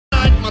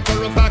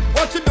matter of fact,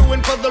 what you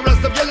doing for the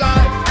rest of your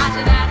life?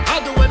 Roger that.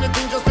 I'll do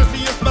anything just to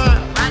see you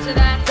smile. Roger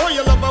that. For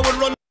your love, I would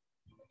run.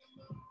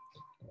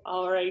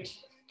 All right.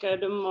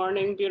 Good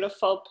morning,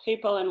 beautiful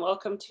people, and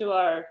welcome to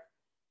our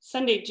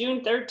Sunday,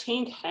 June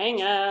 13th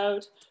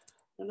hangout. I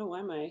don't know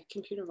why my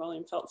computer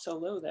volume felt so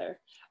low there.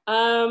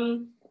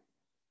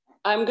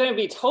 I'm going to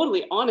be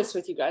totally honest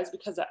with you guys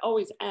because I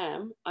always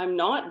am. I'm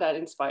not that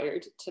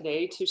inspired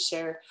today to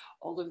share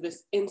all of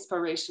this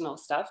inspirational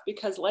stuff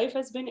because life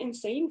has been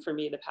insane for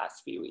me the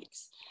past few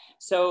weeks.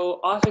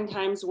 So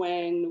oftentimes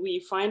when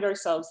we find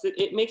ourselves,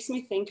 it makes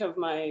me think of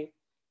my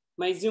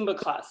Zumba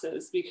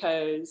classes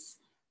because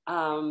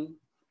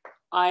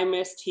I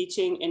miss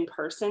teaching in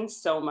person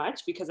so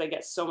much because I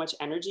get so much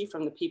energy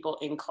from the people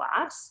in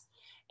class.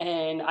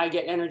 And I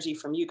get energy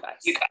from you guys,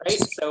 right?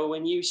 So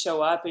when you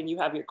show up and you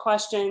have your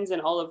questions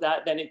and all of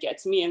that, then it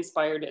gets me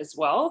inspired as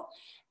well.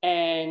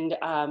 And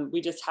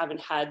we just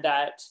haven't had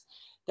that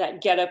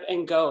get up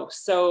and go.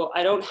 So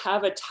I don't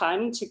have a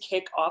ton to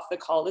kick off the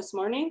call this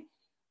morning.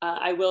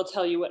 I will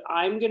tell you what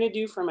I'm gonna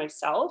do for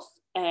myself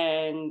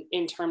and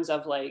in terms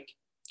of like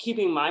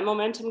keeping my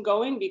momentum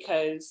going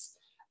because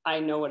I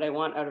know what I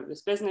want out of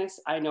this business.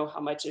 I know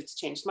how much it's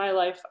changed my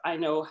life. I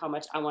know how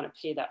much I want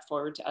to pay that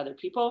forward to other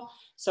people.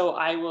 So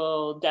I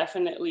will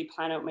definitely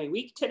plan out my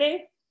week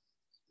today.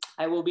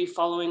 I will be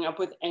following up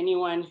with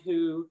anyone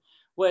who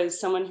was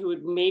someone who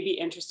would may be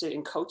interested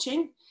in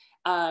coaching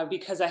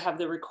because I have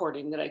the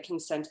recording that I can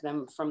send to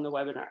them from the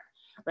webinar,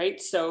 right?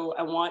 So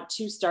I want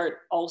to start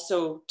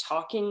also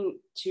talking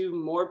to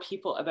more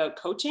people about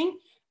coaching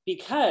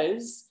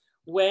because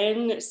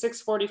when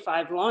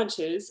 645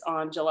 launches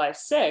on July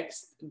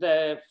 6th,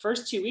 the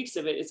first 2 weeks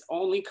of it is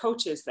only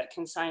coaches that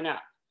can sign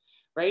up,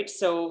 right?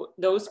 So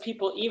those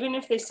people, even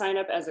if they sign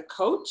up as a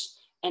coach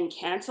and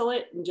cancel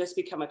it and just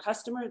become a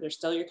customer, they're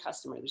still your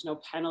customer. There's no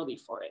penalty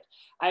for it.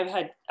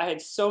 I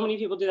had so many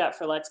people do that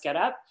for Let's Get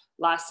Up.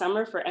 Last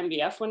summer for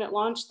MBF when it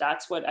launched,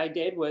 that's what I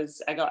did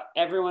was I got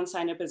everyone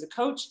signed up as a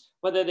coach.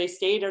 Whether they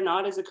stayed or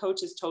not as a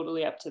coach is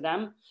totally up to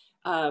them.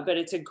 But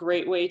it's a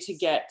great way to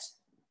get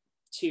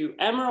to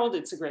Emerald.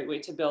 It's a great way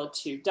to build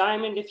to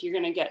Diamond if you're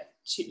going to get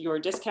your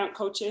discount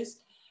coaches.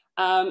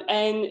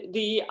 And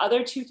the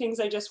other two things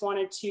I just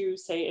wanted to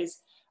say is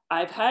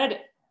I've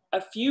had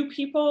a few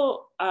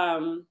people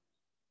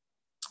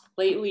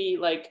lately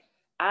like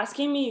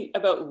asking me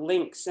about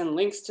links and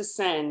links to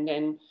send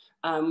and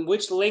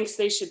which links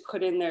they should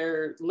put in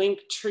their link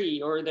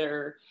tree or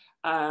their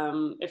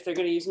if they're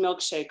going to use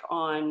Milkshake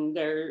on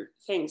their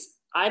things.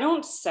 I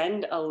don't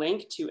send a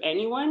link to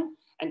anyone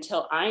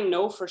until I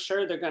know for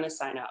sure they're going to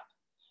sign up.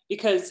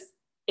 Because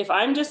if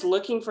I'm just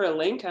looking for a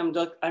link, I'm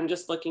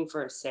just looking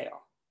for a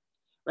sale,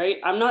 right?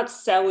 I'm not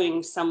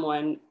selling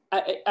someone.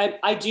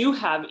 I do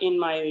have in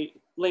my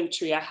link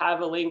tree, I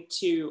have a link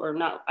to, or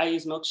not, I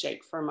use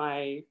Milkshake for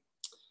my,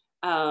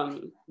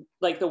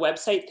 like the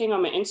website thing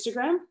on my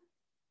Instagram.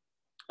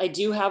 I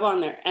do have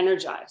on there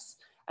Energize.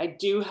 I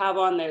do have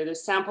on there the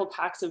sample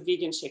packs of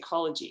vegan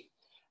Shakeology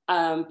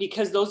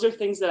because those are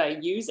things that I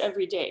use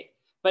every day.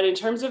 But in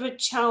terms of a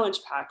challenge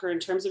pack or in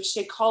terms of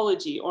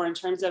Shakeology or in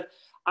terms of,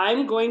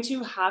 I'm going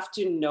to have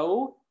to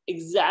know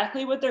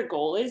exactly what their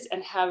goal is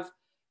and have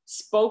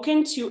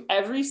spoken to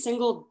every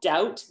single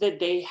doubt that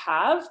they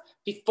have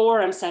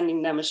before I'm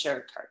sending them a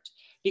share card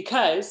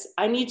because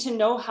I need to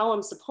know how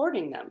I'm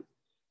supporting them.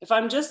 If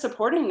I'm just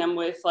supporting them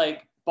with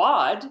like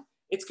BOD,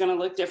 it's going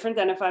to look different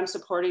than if I'm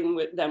supporting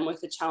them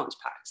with a challenge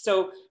pack.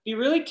 So be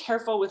really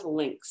careful with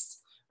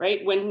links,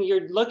 right? When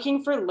you're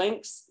looking for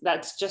links,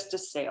 that's just a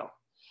sale.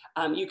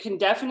 You can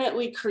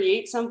definitely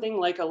create something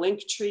like a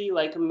link tree,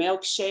 like a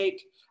Milkshake,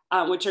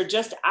 which are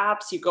just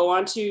apps. You go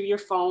onto your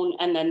phone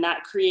and then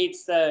that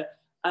creates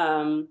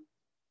when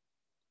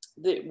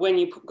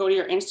you go to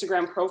your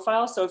Instagram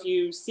profile. So if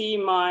you see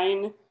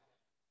mine,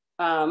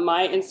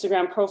 my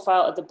Instagram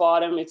profile at the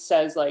bottom, it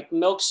says like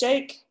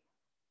Milkshake.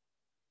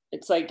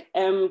 It's like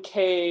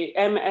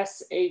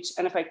MSH.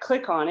 And if I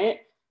click on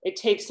it, it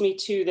takes me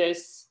to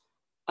this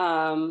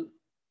kind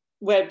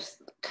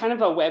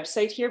of a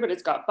website here, but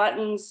it's got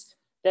buttons.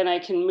 Then I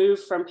can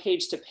move from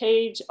page to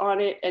page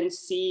on it and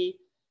see,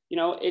 you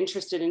know,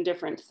 interested in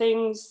different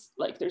things.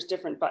 Like there's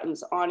different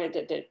buttons on it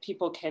that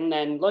people can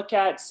then look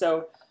at.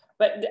 So,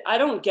 but I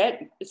don't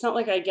get, it's not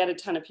like I get a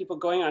ton of people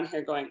going on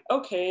here going,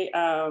 okay,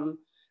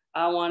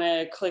 I want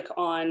to click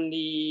on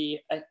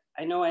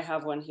I know I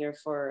have one here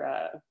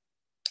for,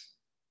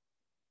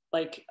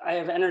 like I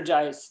have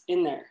Energize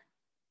in there.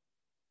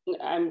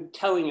 I'm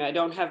telling you, I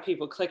don't have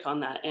people click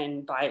on that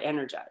and buy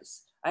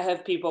Energize. I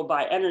have people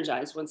buy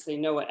Energize once they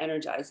know what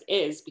Energize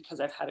is because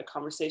I've had a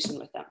conversation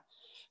with them.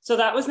 So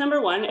that was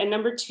number one. And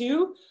number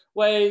two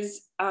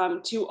was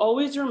to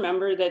always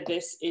remember that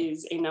this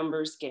is a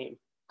numbers game.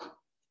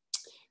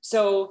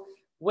 So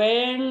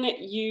when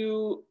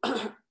you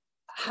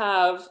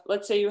have,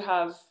 let's say you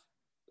have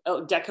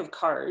a deck of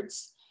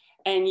cards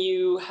and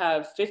you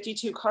have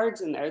 52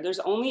 cards in there, there's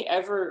only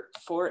ever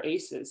 4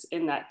 aces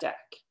in that deck.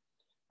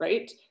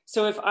 Right?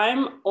 So if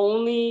I'm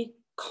only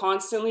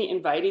constantly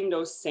inviting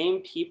those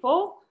same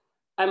people,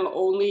 I'm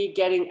only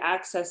getting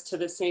access to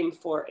the same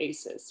 4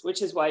 aces,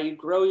 which is why you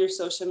grow your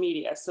social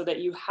media so that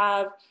you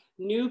have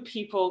new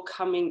people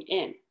coming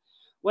in.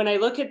 When I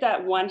look at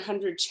that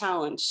 100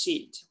 challenge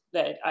sheet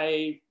that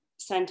I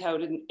sent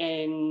out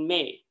in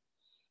May,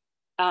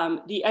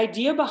 the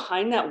idea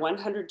behind that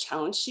 100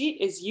 challenge sheet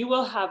is you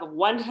will have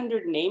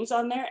 100 names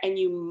on there and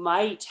you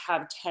might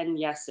have 10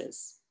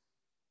 yeses.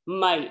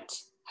 Might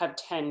have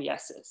 10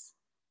 yeses.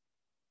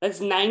 That's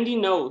 90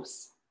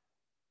 no's,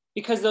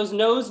 because those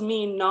no's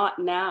mean not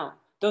now.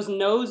 Those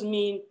no's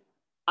mean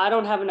I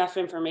don't have enough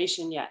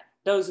information yet.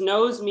 Those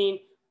no's mean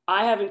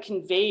I haven't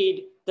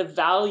conveyed the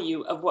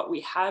value of what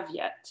we have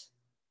yet,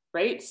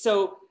 right?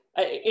 So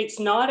it's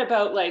not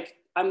about like,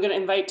 I'm going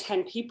to invite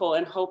 10 people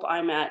and hope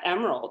I'm at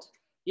Emerald.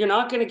 You're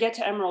not going to get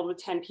to Emerald with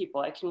 10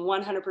 people. I can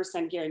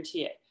 100%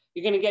 guarantee it.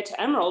 You're going to get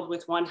to Emerald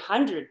with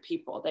 100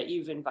 people that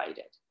you've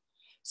invited.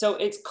 So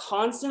it's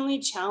constantly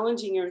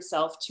challenging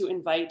yourself to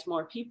invite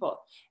more people.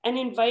 And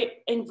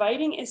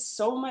inviting is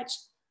so much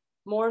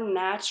more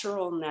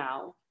natural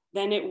now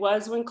than it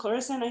was when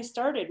Clarissa and I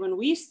started. When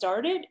we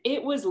started,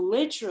 it was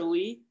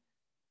literally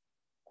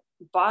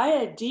buy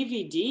a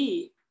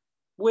DVD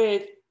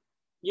with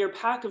your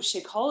pack of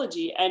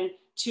Shakeology, and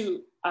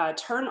to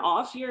turn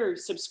off your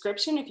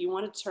subscription, if you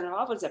wanted to turn it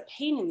off, was a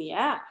pain in the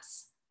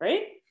ass,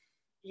 right?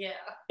 Yeah.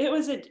 It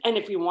was and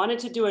if you wanted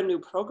to do a new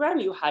program,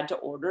 you had to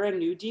order a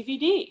new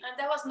DVD. And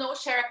there was no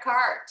share a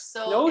card.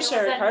 So no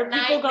share a card.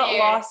 People got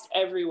lost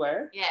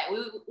everywhere. Yeah,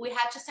 we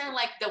had to send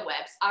like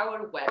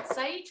our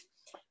website.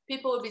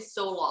 People would be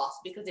so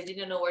lost because they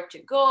didn't know where to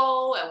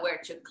go and where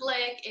to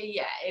click. And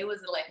yeah, it was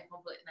like a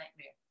complete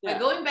nightmare. Yeah. But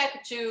going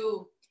back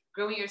to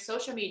growing your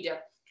social media,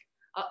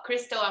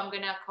 Crystal, I'm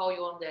gonna call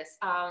you on this.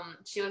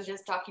 She was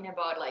just talking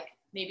about like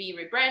maybe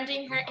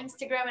rebranding her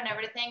Instagram and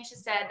everything. She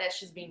said that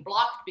she's being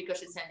blocked because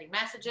she's sending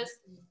messages.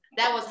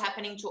 That was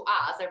happening to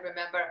us. I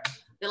remember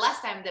the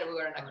last time that we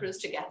were on a cruise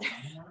together.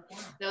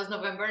 That was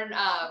November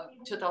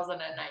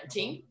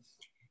 2019.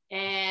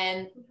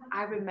 And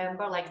I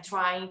remember like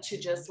trying to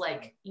just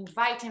like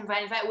invite.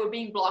 We're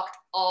being blocked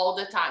all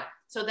the time.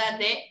 So that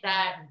day,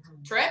 that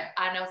trip,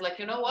 and I was like,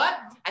 you know what?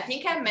 I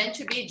think I'm meant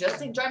to be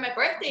just enjoy my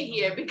birthday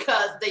here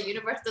because the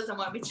universe doesn't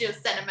want me to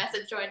send a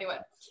message to anyone.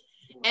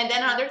 And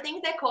then another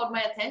thing that caught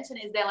my attention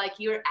is that like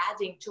you're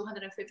adding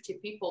 250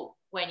 people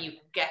when you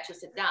get to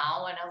sit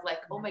down. And I was like,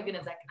 oh my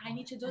goodness, like I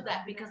need to do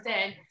that because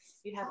then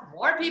you have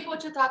more people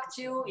to talk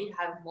to. You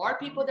have more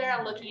people that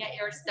are looking at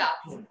your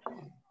stuff.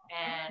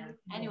 And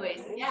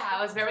anyways, yeah,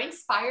 I was very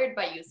inspired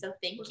by you. So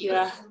thank you.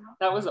 Yeah,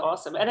 that was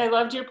awesome. And I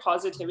loved your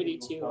positivity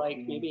too. Like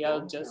maybe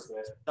I'll just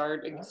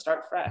start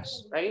fresh,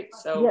 right?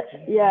 So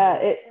yeah,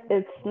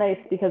 it's nice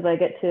because I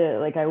get to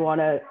like, I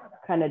want to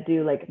kind of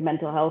do like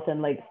mental health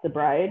and like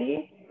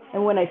sobriety.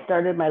 And when I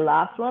started my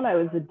last one, I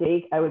was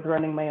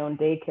running my own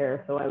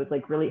daycare. So I was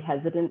like really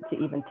hesitant to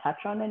even touch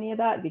on any of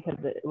that because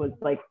it was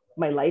like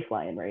my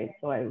lifeline, right?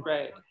 So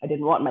I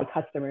didn't want my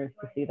customers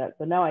to see that.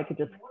 So now I could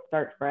just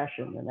start fresh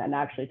and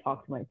actually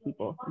talk to my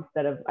people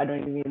instead of, I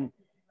don't even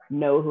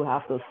know who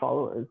half those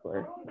followers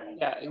were.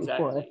 Yeah,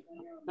 exactly.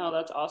 Before. No,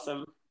 that's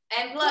awesome.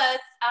 And plus,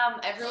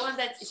 everyone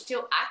that's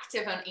still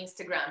active on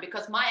Instagram,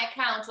 because my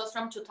account was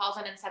from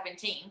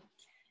 2017.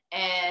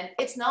 And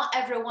it's not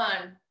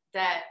everyone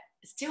that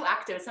is still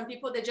active. Some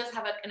people, they just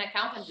have an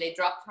account and they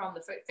drop from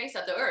the face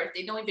of the earth.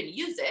 They don't even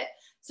use it.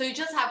 So you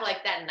just have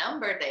like that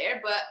number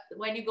there. But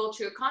when you go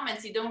to your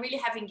comments, you don't really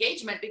have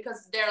engagement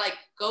because they're like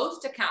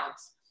ghost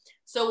accounts.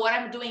 So what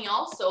I'm doing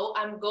also,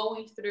 I'm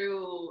going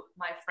through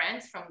my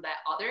friends from that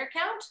other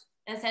account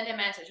and send a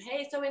message.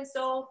 Hey,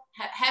 so-and-so,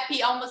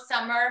 happy almost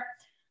summer.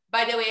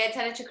 By the way, I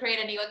decided to create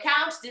a new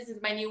account. This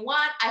is my new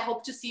one. I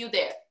hope to see you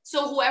there.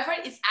 So whoever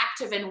is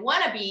active and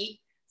wanna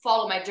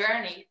follow my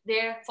journey,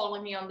 they're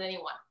following me on the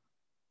new one.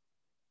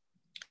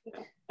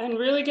 And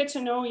really get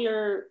to know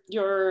your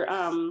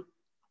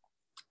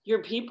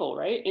people,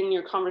 right, in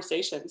your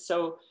conversation.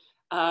 So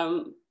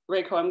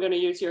Reiko, I'm going to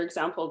use your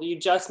example. You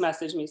just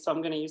messaged me, so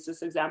I'm going to use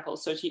this example.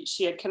 So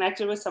she had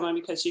connected with someone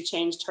because she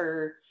changed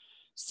her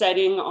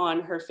setting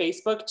on her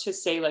Facebook to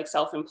say like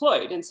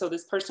self-employed. And so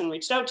this person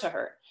reached out to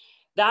her.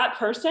 That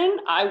person,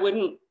 I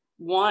wouldn't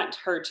want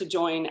her to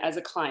join as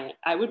a client.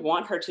 I would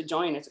want her to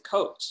join as a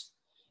coach.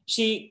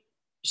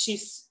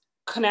 She's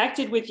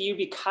connected with you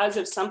because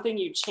of something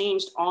you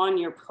changed on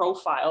your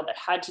profile that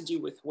had to do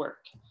with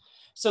work.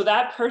 So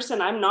that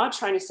person, I'm not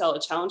trying to sell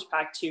a challenge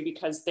pack to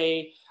because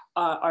they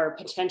are a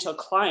potential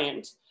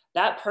client.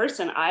 That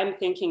person, I'm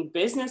thinking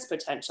business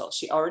potential.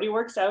 She already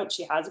works out.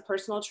 She has a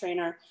personal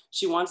trainer.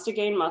 She wants to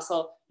gain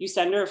muscle. You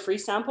send her a free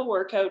sample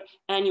workout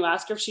and you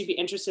ask her if she'd be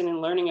interested in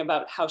learning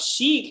about how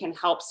she can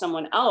help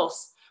someone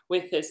else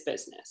with this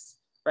business,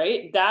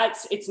 right?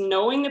 It's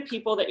knowing the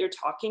people that you're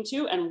talking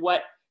to and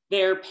what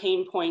their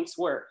pain points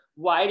were.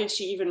 Why did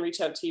she even reach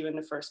out to you in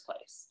the first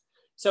place?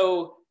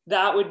 So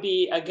that would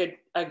be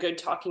a good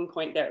talking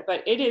point there.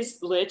 But it is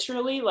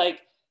literally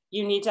like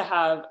you need to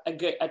have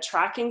a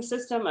tracking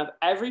system of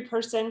every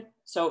person.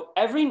 So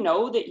every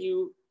no that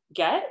you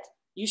get,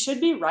 you should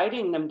be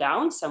writing them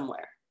down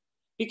somewhere.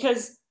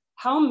 Because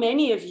how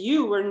many of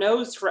you were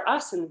no's for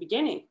us in the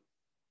beginning?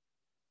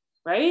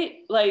 Right?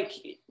 Like,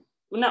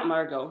 well, not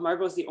Margot.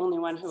 Margot's the only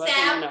one who wasn't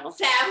a no.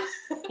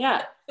 Sam.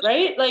 Yeah,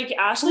 right? Like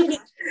Ashley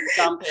didn't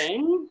jump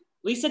in.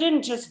 Lisa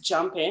didn't just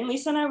jump in.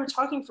 Lisa and I were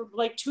talking for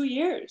like 2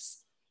 years,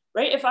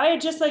 right? If I had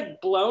just like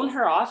blown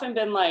her off and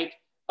been like,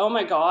 oh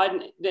my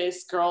God,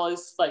 this girl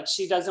is like,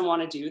 she doesn't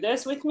want to do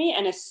this with me,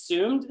 and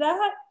assumed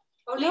that.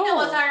 Olina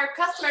was our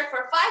customer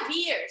for 5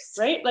 years.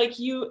 Right? Like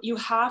you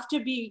have to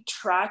be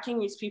tracking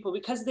these people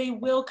because they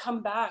will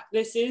come back.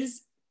 This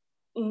is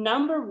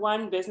number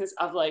one business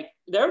of like,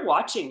 they're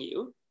watching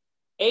you.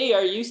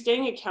 Are you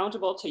staying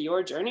accountable to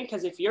your journey?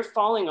 Because if you're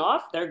falling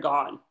off, they're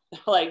gone.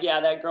 Like, yeah,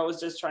 that girl was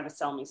just trying to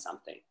sell me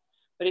something.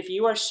 But if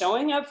you are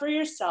showing up for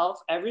yourself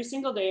every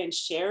single day and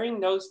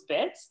sharing those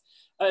bits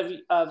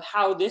of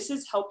how this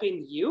is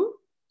helping you,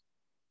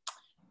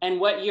 and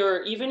what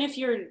you're, even if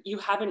you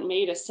haven't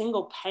made a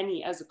single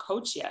penny as a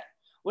coach yet,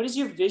 what is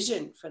your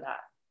vision for that?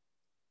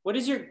 What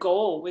is your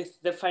goal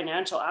with the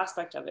financial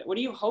aspect of it? What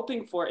are you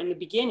hoping for in the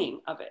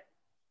beginning of it,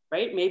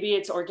 right? Maybe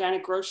it's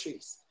organic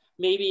groceries.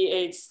 Maybe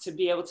it's to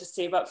be able to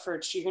save up for,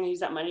 you're going to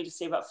use that money to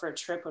save up for a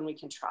trip when we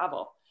can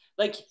travel.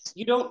 Like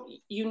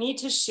you need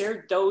to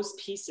share those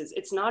pieces.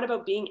 It's not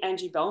about being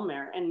Angie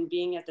Belmare and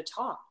being at the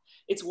top.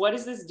 It's what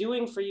is this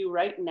doing for you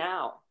right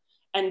now?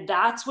 And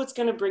that's what's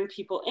going to bring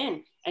people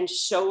in, and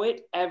show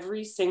it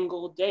every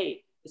single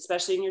day,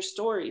 especially in your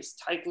stories.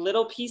 Take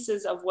little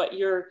pieces of what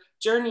your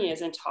journey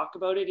is and talk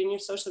about it in your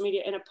social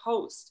media in a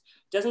post.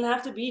 Doesn't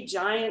have to be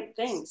giant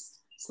things.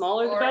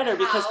 Smaller the better,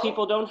 because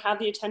people don't have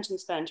the attention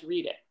span to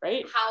read it,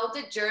 right? How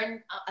the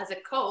journey as a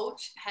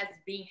coach has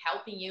been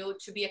helping you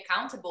to be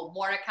accountable,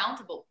 more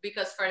accountable.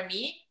 Because for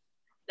me,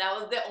 that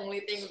was the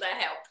only thing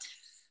that helped.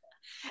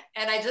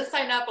 And I just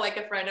signed up like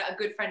a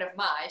good friend of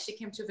mine. She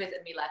came to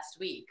visit me last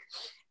week,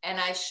 and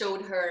I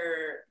showed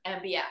her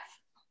MBF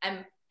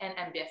and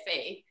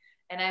MBFA.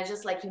 And I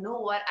just like, you know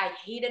what? I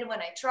hated when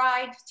I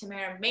tried.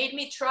 Tamara made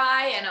me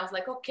try, and I was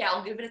like, okay,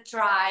 I'll give it a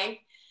try.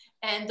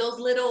 And those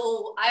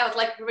little, I was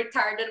like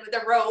retarded with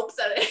the ropes,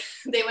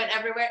 and they went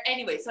everywhere.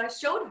 Anyway, so I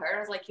showed her. I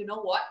was like, you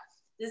know what?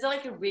 This is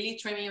like really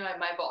trimming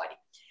my body.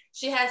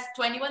 She has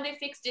 21 Day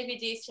Fix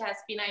DVDs. She has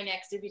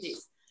P90X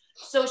DVDs.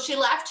 So she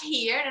left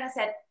here, and I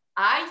said,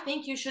 I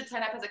think you should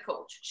sign up as a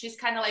coach. She's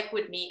kind of like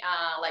with me,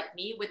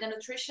 with the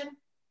nutrition,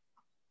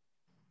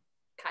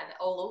 kind of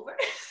all over,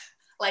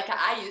 like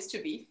I used to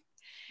be.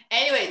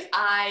 Anyways,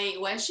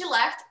 when she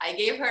left, I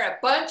gave her a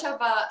bunch of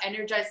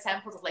energized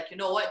samples of like, you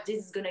know what,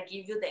 this is going to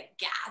give you the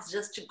gas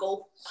just to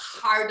go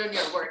hard on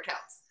your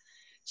workouts.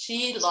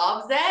 She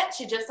loves it.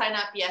 She just signed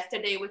up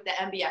yesterday with the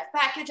MBF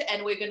package,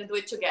 and we're going to do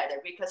it together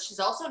because she's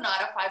also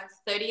not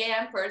a 5:30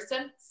 a.m.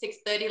 person,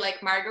 6:30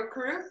 like Margot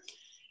crew.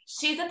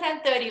 She's a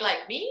 10:30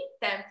 like me,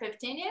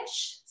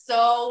 10:15-ish.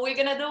 So we're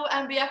going to do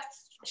MBF.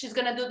 She's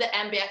going to do the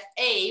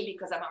MBFA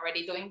because I'm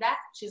already doing that.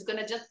 She's going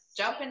to just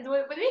jump and do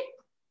it with me.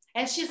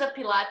 And she's a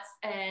Pilates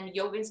and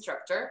yoga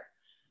instructor.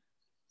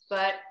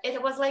 But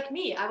it was like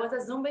me. I was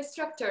a Zumba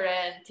instructor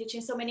and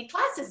teaching so many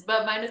classes,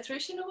 but my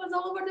nutrition was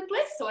all over the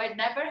place. So I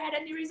never had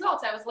any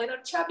results. I was a little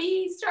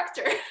chubby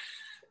instructor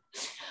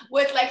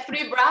with like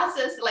 3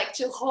 brasses, like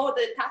to hold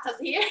the tatas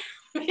here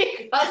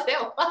because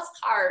it was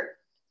hard.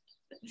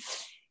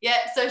 Yeah,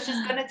 so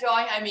she's going to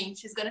join. I mean,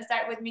 she's going to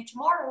start with me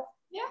tomorrow.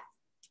 Yeah.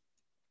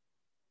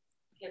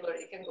 Okay, Lord,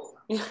 you can go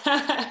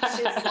now.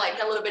 She's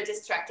like a little bit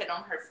distracted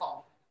on her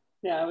phone.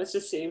 Yeah, I was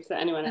just seeing if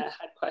anyone had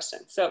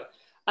questions. So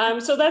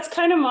that's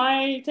kind of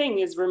my thing,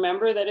 is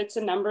remember that it's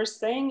a numbers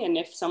thing. And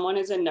if someone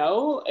is a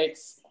no,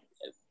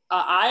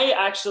 I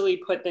actually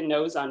put the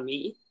no's on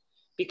me,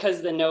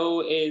 because the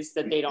no is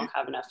that they don't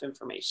have enough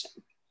information,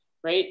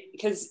 right?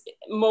 Because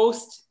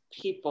most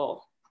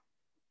people,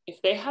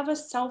 if they have a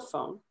cell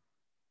phone,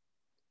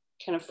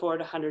 can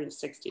afford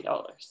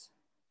 $160.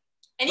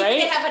 And right?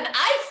 if they have an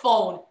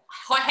iPhone,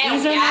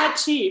 these are not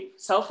cheap.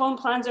 Cell phone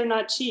plans are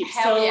not cheap.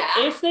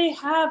 If they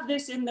have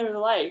this in their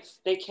life,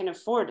 they can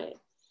afford it.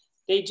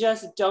 They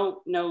just don't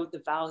know the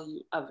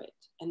value of it.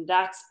 And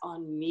that's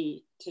on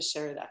me to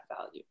share that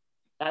value.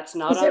 That's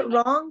not Is it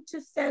wrong to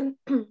send,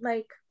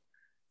 like,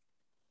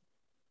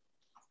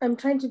 I'm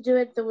trying to do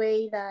it the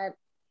way that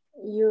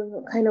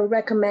you kind of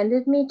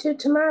recommended me to,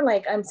 Tamar.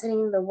 Like, I'm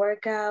sending the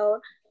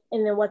workout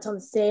and then what's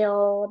on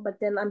sale, but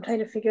then I'm trying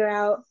to figure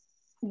out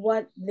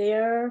what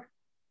their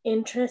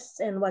interests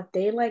and what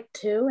they like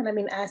too. And I've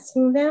been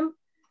asking them,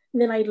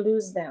 and then I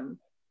lose them.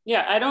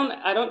 Yeah, I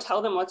don't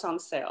tell them what's on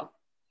sale.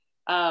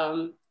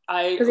 I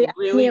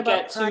really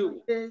get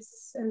to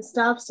this and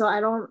stuff. So I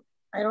don't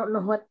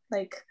know what,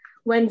 like,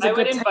 when's I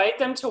would invite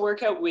them to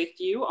work out with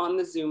you on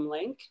the Zoom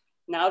link.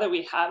 Now that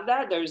we have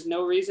that, there's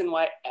no reason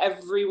why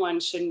everyone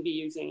shouldn't be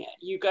using it.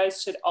 You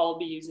guys should all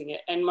be using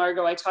it. And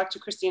Margot, I talked to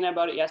Christina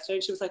about it yesterday,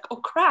 and she was like, oh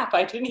crap,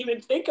 I didn't even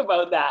think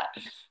about that.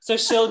 So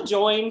she'll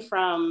join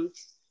from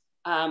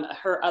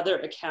her other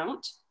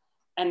account.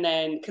 And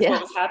then, because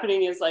what was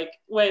happening is, like,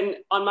 when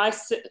on my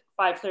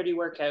 5:30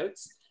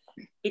 workouts,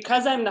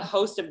 because I'm the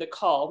host of the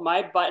call,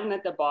 my button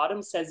at the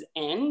bottom says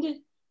end.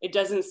 It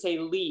doesn't say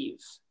leave.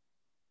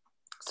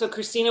 So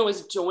Christina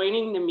was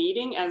joining the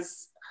meeting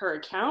as her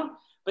account,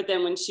 but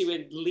then when she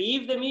would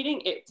leave the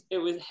meeting, it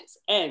would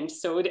end.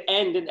 So it would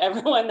end, and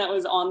everyone that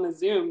was on the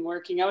Zoom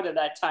working out at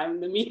that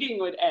time, the meeting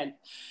would end.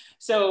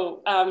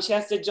 So she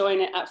has to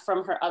join it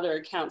from her other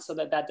account so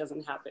that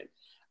doesn't happen.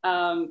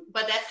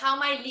 But that's how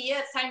my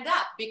Leah signed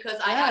up, because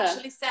I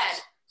actually said,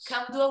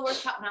 come do a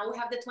workout. Now we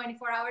have the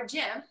 24-hour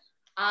gym.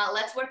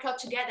 Let's work out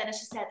together. And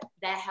she said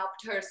that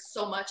helped her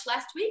so much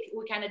last week.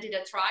 We kind of did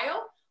a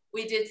trial.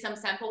 We did some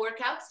sample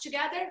workouts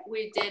together.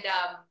 We did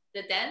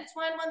the dance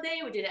one day.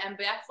 We did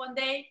MBF one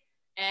day.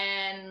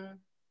 And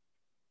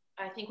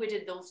I think we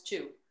did those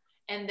two.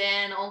 And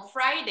then on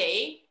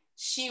Friday,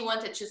 she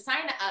wanted to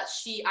sign up.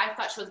 I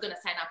thought she was going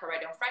to sign up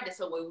already on Friday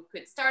so we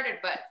could start it,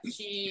 but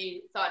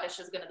she thought that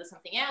she was going to do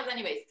something else.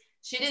 Anyways,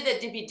 she did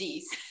the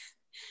DVDs.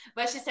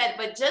 But she said,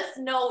 but just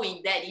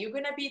knowing that you're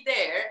going to be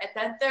there at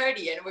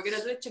 10:30 and we're going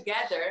to do it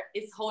together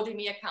is holding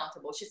me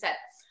accountable. She said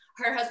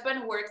her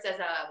husband works as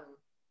a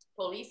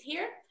police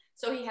here.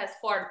 So he has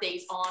 4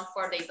 days on,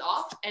 4 days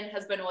off. And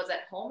husband was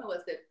at home. It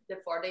was the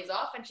 4 days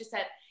off. And she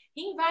said,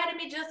 he invited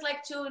me just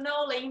like to,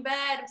 lay in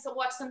bed, so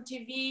watch some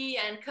TV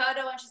and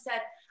cuddle. And she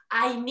said,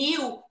 I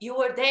knew you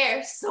were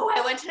there. So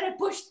I went and I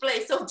pushed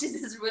play. So this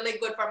is really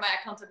good for my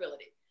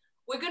accountability.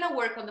 We're going to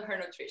work on her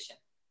nutrition.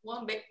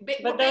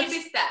 Baby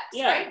steps,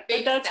 right?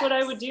 Baby that's steps. What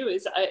I would do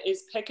is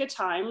pick a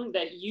time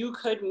that you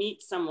could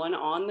meet someone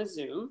on the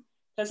Zoom,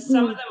 because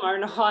some of them are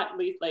not,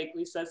 like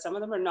Lisa, some of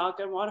them are not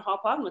going to want to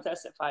hop on with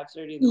us at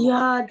 5:30 in the morning.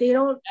 Yeah, they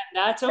don't. And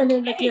that's okay. And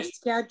then like their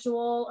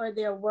schedule or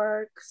their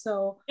work.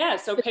 So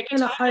so pick a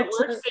time that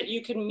works that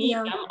you can meet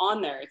them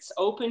on there. It's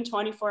open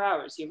 24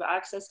 hours. You have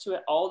access to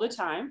it all the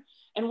time,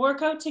 and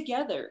work out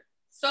together.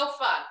 So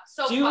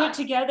fun. Do it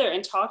together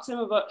and talk to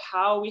them about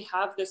how we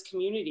have this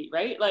community,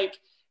 right? Like,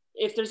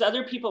 if there's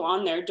other people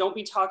on there, don't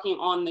be talking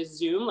on the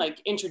Zoom,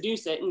 like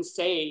introduce it and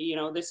say,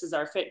 this is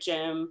our fit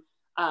gym,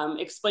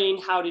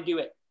 explain how to do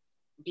it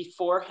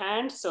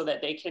beforehand so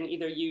that they can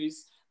either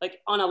use,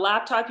 like on a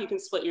laptop, you can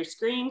split your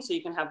screen so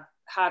you can have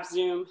half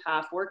Zoom,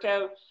 half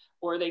workout,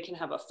 or they can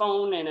have a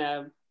phone and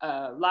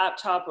a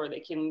laptop, or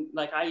they can,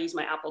 like I use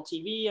my Apple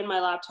TV and my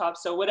laptop.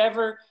 So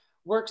whatever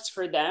works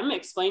for them,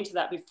 explain to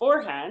that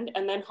beforehand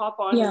and then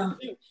hop on Zoom,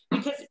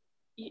 because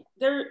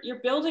you're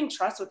building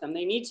trust with them.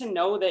 They need to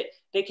know that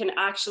they can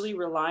actually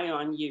rely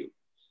on you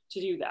to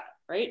do that,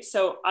 right?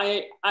 So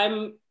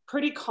I'm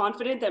pretty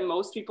confident that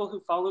most people who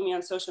follow me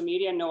on social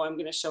media know I'm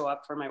going to show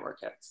up for my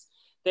workouts.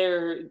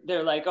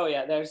 They're like, oh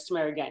yeah, there's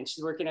Tamara again.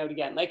 She's working out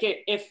again. Like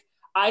if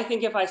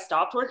I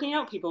stopped working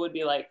out, people would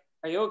be like,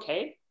 are you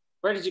okay?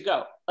 Where did you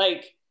go?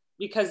 Like,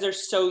 because they're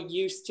so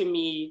used to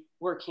me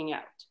working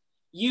out.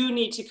 You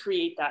need to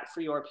create that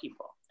for your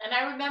people. And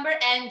I remember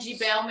Angie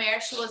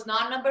Bellmare, she was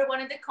not number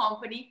one in the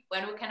company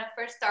when we kind of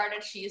first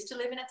started. She used to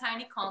live in a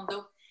tiny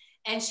condo.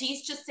 And she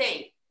used to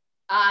say,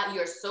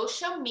 your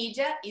social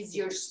media is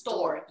your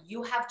store.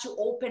 You have to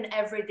open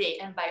every day.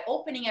 And by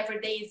opening every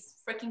day is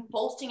freaking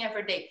posting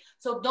every day.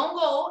 So don't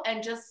go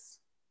and just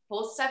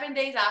post 7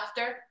 days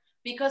after,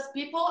 because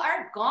people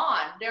are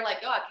gone. They're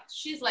like, oh,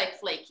 she's like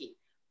flaky.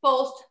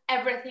 Post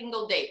every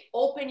single day.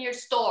 Open your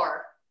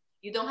store.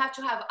 You don't have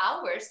to have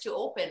hours to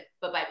open,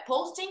 but by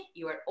posting,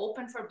 you are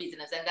open for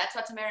business. And that's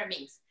what Tamara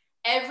means.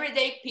 Every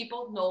day,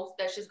 people know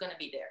that she's going to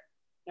be there.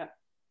 Yeah.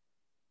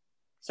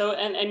 So,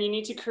 and you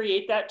need to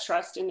create that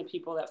trust in the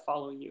people that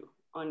follow you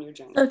on your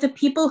journey. So the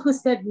people who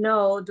said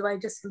no, do I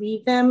just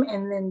leave them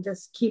and then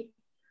just keep?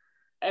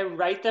 I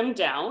write them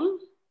down.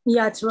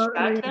 Yeah, it's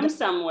track them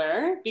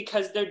somewhere,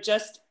 because they're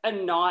just a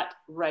not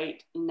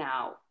right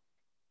now.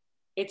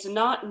 It's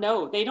not,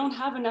 no, they don't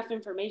have enough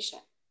information.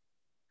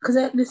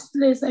 Because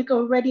there's like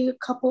already a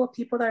couple of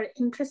people that are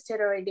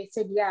interested already. They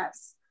said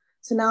yes.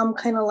 So now I'm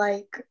kind of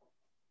like.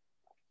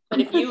 But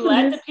if you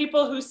let the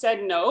people who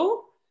said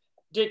no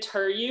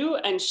deter you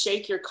and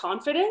shake your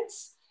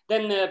confidence,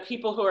 then the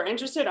people who are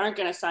interested aren't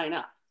going to sign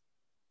up.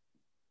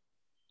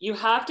 You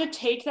have to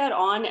take that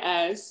on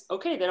as,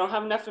 okay, they don't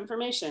have enough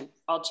information.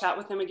 I'll chat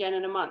with them again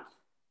in a month.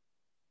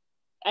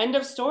 End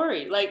of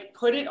story. Like,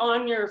 put it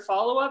on your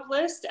follow-up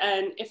list.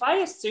 And if I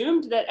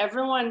assumed that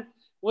everyone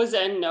was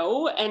a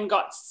no and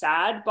got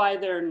sad by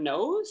their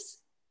no's,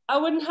 I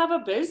wouldn't have a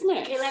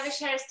business. Okay, let me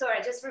share a story.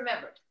 I just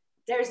remembered.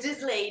 There's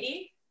this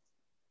lady.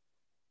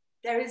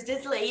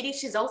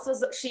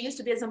 She used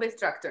to be a Zumba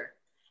instructor,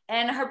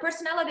 and her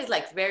personality is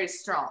like very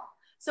strong.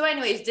 So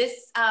anyways,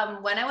 this,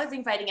 when I was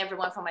inviting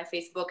everyone from my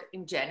Facebook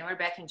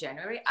back in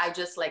January, I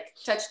just like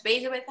touched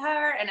base with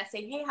her and I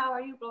say, hey, how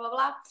are you? Blah, blah,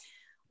 blah.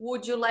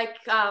 Would you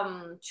like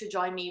to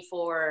join me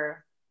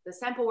for the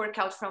sample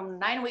workout from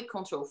 9-week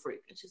Control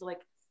Freak? And she's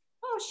like,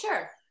 oh,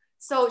 sure.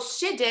 So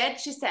she did.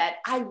 She said,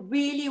 I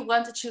really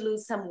wanted to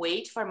lose some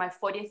weight for my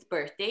 40th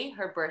birthday.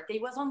 Her birthday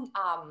was on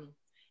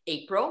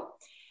April.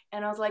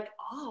 And I was like,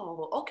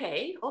 oh,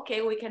 okay,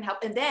 we can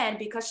help. And then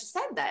because she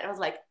said that, I was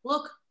like,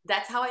 look,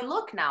 that's how I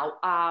look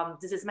now.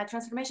 This is my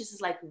transformation.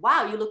 She's like,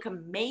 wow, you look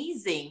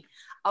amazing.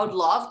 I would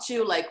love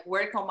to like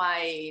work on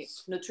my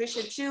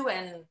nutrition too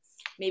and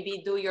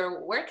maybe do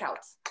your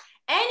workouts.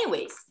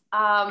 Anyways,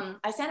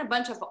 I sent a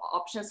bunch of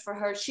options for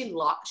her. She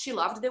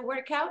loved the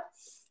workout.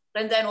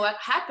 And then what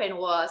happened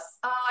was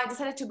I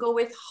decided to go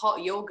with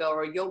hot yoga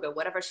or yoga,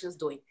 whatever she was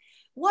doing.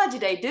 What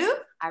did I do?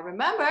 I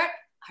remember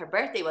her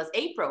birthday was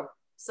April.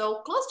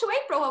 So close to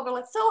April, I was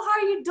like, so how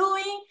are you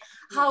doing?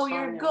 How are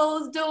your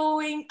goals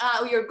doing?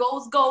 Your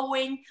goals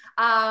going?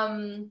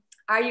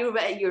 Are you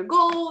your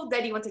goal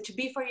that you wanted to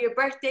be for your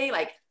birthday?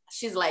 Like,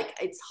 she's like,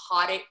 it's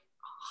hot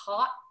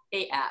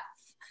AF.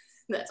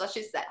 That's what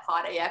she said,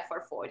 hot AF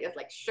for 40. I was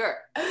like, sure.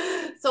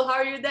 So how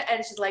are you there?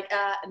 And she's like,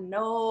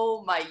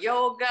 no, my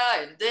yoga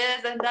and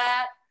this and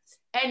that.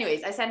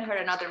 Anyways, I sent her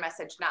another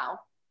message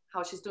now.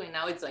 How she's doing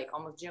now, it's like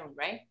almost June,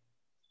 right?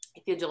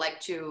 If you'd like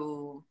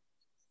to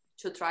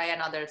try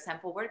another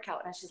sample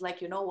workout. And she's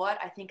like, you know what?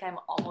 I think I'm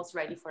almost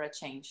ready for a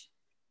change.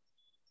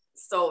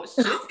 So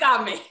she's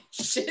coming.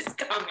 She's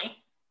coming.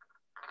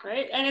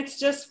 Right? And it's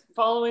just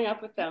following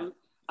up with them.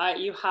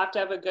 You have to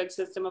have a good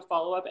system of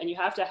follow-up, and you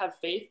have to have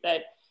faith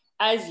that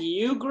as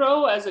you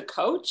grow as a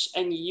coach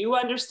and you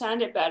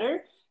understand it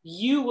better,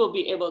 you will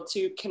be able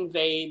to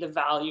convey the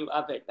value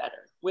of it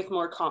better with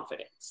more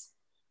confidence,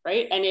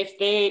 right? And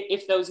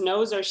if those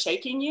no's are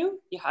shaking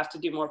you, you have to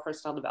do more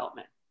personal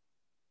development,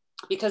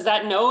 because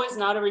that no is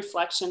not a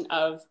reflection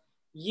of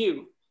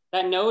you.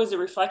 That no is a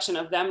reflection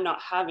of them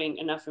not having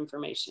enough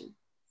information.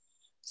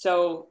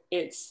 So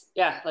it's,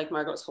 yeah, like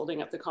Margot's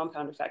holding up the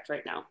compound effect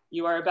right now.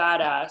 You are a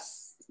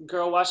badass.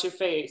 Girl, wash your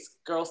face.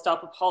 Girl,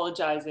 stop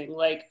apologizing.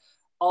 Like,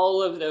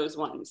 all of those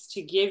ones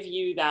to give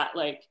you that,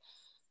 like,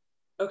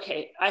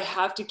 okay, I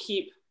have to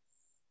keep,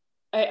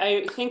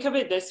 I think of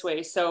it this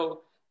way.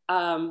 So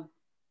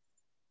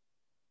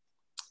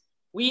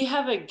we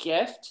have a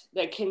gift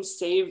that can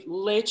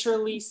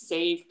literally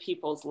save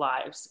people's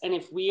lives. And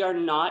if we are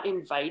not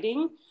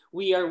inviting,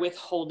 we are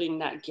withholding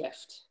that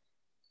gift.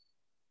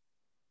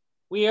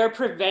 We are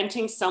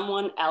preventing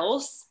someone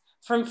else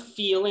from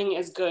feeling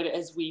as good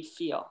as we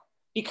feel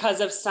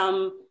because of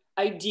some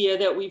idea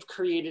that we've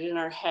created in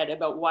our head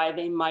about why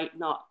they might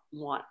not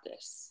want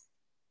this.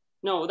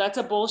 No, that's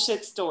a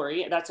bullshit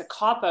story. That's a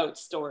cop-out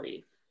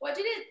story. What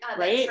did it,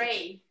 right? that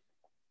Trey,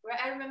 right?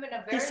 I remember in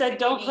a very He said,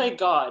 don't play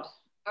God.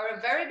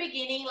 Our very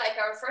beginning, like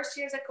our first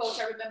year as a coach,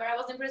 I remember I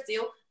was in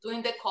Brazil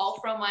doing the call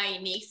from my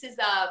niece's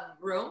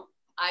room.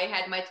 I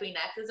had my twin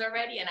nephews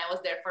already, and I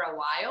was there for a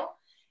while.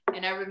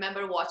 And I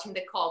remember watching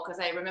the call because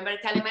I remember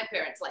telling my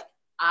parents, like,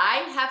 I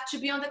have to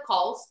be on the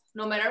calls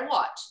no matter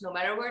what, no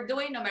matter what we're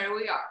doing, no matter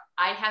where we are.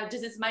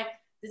 This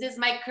is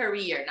my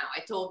career now. I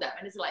told them,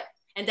 and it's like,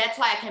 and that's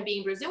why I can be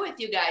in Brazil with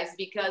you guys,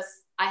 because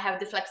I have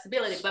the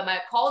flexibility, but my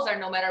calls are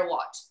no matter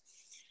what.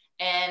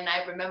 And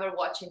I remember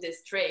watching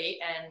this Trey,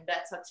 and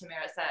that's what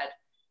Tamara said,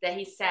 that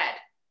he said,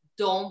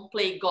 don't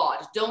play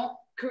God. Don't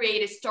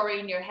create a story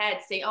in your head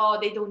saying, oh,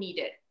 they don't need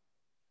it.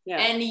 Yeah.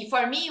 And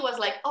for me, it was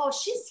like, oh,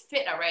 she's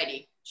fit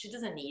already. She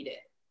doesn't need it.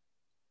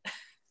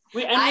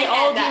 We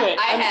all do it.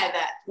 I had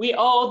that. We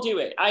all do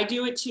it. I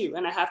do it too.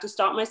 And I have to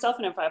stop myself.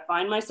 And if I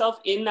find myself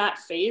in that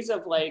phase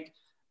of like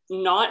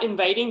not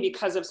inviting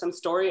because of some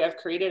story I've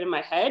created in my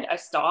head, I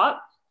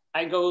stop.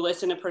 I go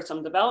listen to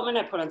personal development.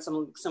 I put on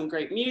some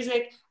great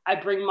music. I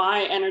bring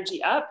my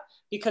energy up,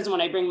 because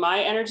when I bring my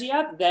energy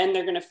up, then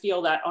they're going to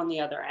feel that on the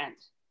other end.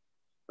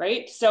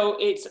 Right. So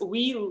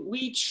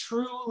we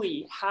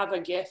truly have a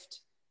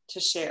gift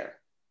to share.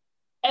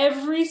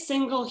 Every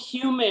single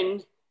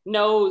human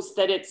knows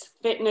that it's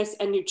fitness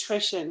and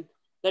nutrition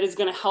that is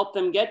going to help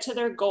them get to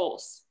their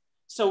goals.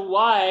 So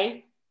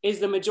why is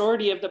the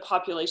majority of the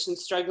population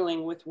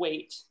struggling with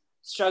weight,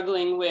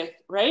 struggling with,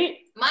 right?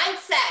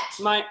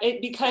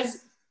 Mindset. Because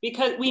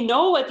we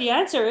know what the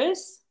answer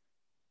is.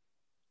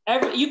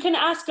 You can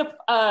ask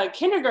a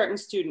kindergarten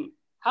student,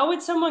 how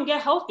would someone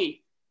get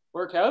healthy?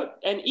 Work out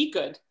and eat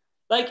good.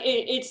 Like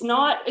it's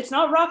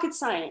not rocket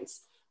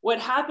science. What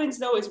happens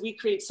though is we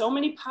create so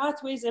many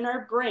pathways in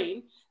our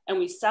brain, and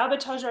we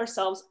sabotage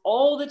ourselves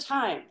all the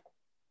time.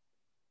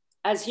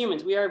 As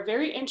humans, we are a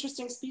very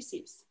interesting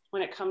species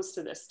when it comes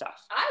to this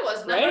stuff. I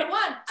was number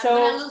one. I'm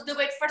going to lose the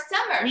weight for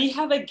summer. We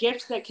have a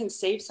gift that can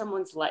save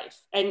someone's life.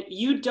 And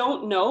you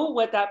don't know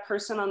what that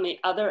person on the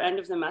other end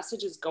of the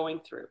message is going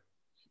through.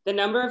 The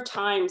number of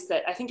times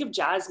that I think of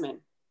Jasmine.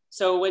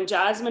 So when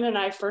Jasmine and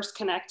I first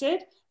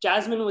connected,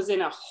 Jasmine was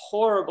in a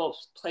horrible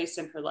place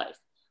in her life.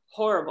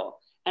 Horrible.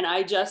 And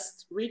I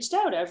just reached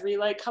out every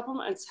like couple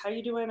months. How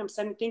you doing? I'm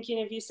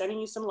thinking of you, sending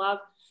you some love.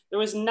 There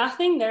was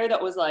nothing there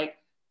that was like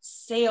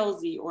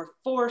salesy or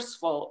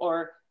forceful,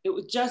 or it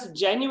was just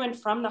genuine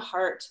from the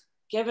heart.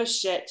 Give a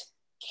shit,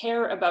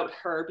 care about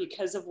her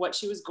because of what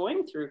she was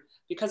going through,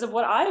 because of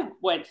what I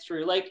went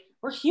through. Like,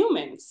 we're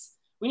humans.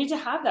 We need to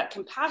have that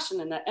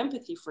compassion and that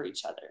empathy for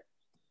each other.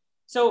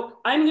 So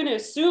I'm going to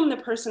assume the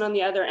person on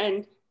the other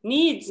end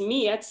needs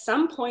me at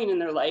some point in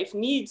their life,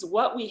 needs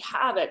what we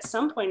have at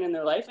some point in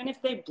their life. And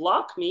if they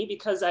block me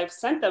because I've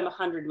sent them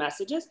 100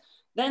 messages,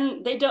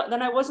 then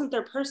I wasn't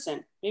their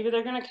person. Maybe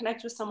they're going to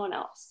connect with someone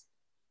else.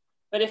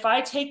 But if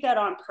I take that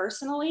on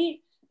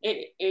personally,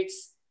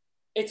 it's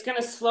going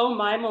to slow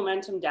my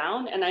momentum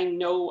down. And I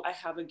know I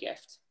have a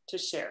gift. to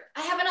share?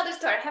 I have another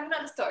story.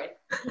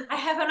 I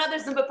have another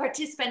Zumba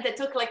participant that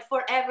took like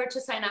forever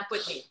to sign up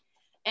with me.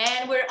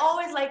 And we're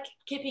always like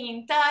keeping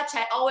in touch.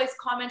 I always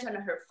comment on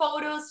her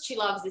photos. She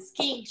loves the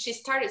skiing. She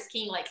started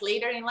skiing like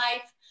later in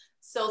life.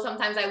 So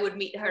sometimes I would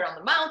meet her on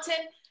the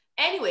mountain.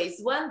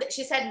 Anyways,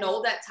 she said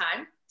no that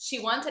time. She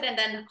wanted, and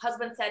then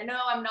husband said, no,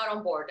 I'm not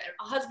on board. And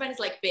husband is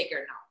like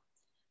bigger now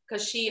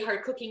because her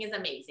cooking is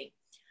amazing.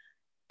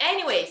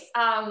 Anyways,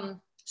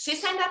 she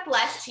signed up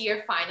last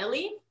year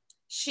finally.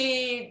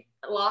 She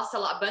lost a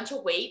bunch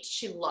of weight.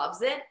 She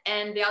loves it.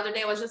 And the other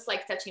day I was just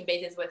like touching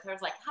bases with her. I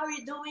was like, how are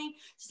you doing?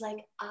 She's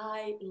like,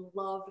 I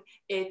love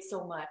it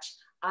so much.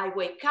 I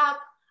wake up,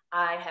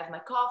 I have my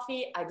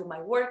coffee, I do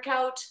my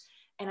workout,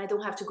 and I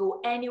don't have to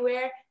go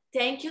anywhere.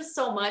 Thank you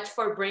so much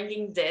for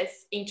bringing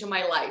this into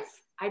my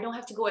life. I don't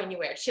have to go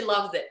anywhere. She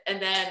loves it. And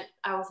then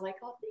I was like,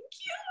 oh,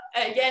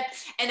 thank you again.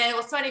 And then it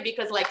was funny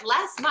because like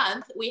last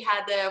month we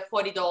had the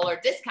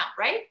 $40 discount,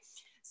 right?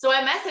 So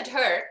I messaged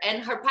her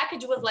and her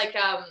package was like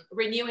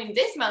renewing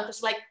this month.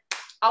 She's like,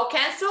 I'll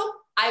cancel.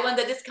 I want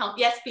the discount.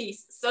 Yes,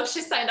 please. So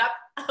she signed up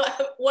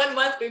 1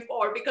 month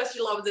before because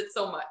she loves it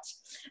so much.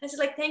 And she's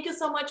like, thank you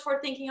so much for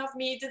thinking of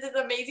me. This is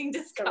amazing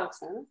discount.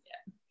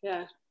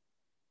 Yeah.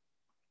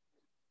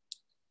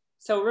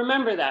 So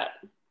remember that.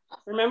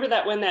 Remember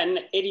that when that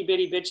itty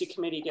bitty bitchy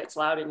committee gets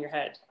loud in your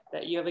head,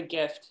 that you have a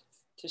gift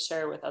to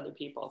share with other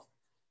people.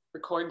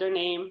 Record their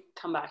name,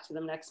 come back to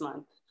them next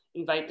month.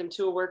 Invite them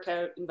to a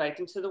workout, invite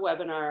them to the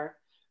webinar,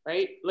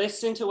 right?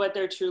 Listen to what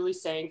they're truly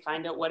saying,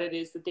 find out what it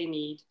is that they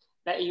need,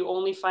 that you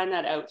only find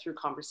that out through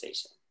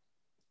conversation.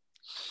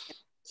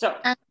 So,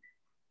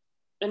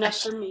 enough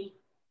for me.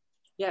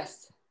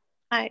 Yes.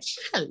 Hi,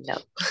 hello.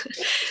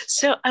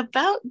 So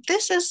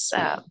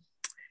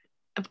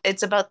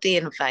it's about the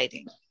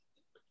inviting.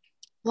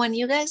 When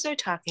you guys are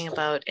talking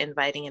about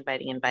inviting,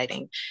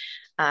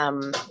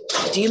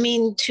 do you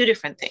mean two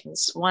different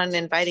things? One,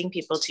 inviting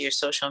people to your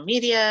social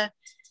media,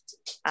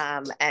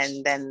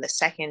 and then the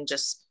second,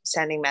 just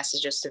sending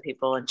messages to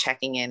people and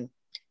checking in?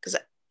 Because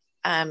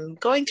I'm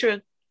going through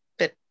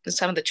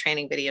some of the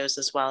training videos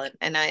as well,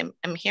 and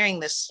I'm hearing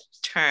this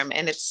term,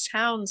 and it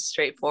sounds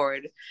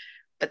straightforward,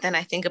 but then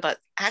I think about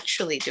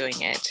actually doing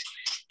it.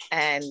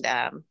 And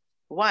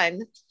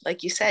one,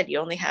 like you said, you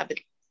only have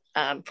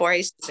 4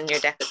 aces in your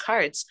deck of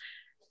cards.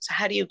 So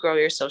how do you grow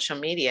your social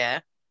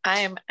media?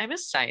 I'm a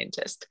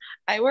scientist.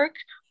 I work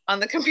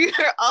on the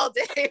computer all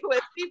day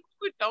with people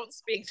who don't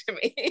speak to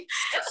me.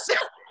 So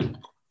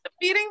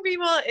meeting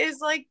people is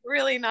like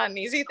really not an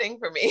easy thing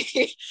for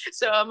me.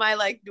 So am I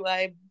like, do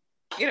I,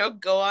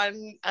 go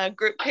on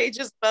group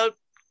pages about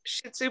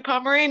Shih Tzu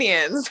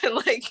Pomeranians and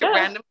like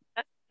random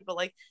people?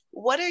 Like,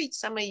 what are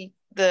some of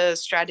the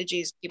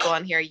strategies people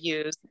on here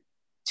use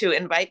to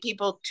invite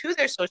people to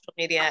their social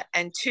media?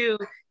 And two,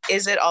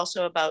 is it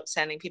also about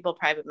sending people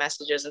private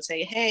messages and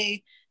say,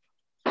 hey,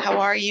 how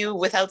are you,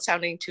 without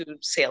sounding too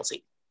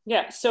salesy?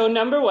 Yeah, so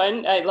number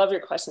one, I love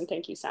your question.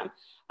 Thank you, Sam.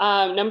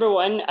 Number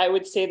one, I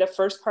would say the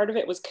first part of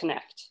it was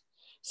connect.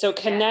 So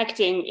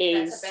connecting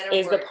is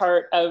the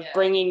part of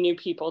bringing new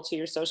people to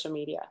your social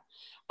media.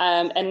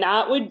 And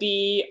that would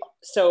be,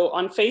 so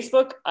on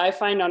Facebook, I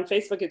find on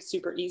Facebook, it's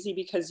super easy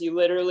because you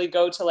literally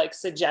go to like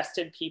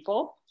suggested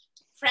people.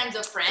 Friends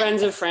of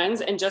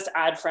friends, and just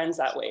add friends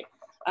that way.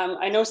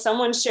 I know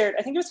someone shared,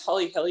 I think it was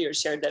Holly Hillier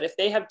shared that if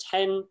they have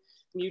 10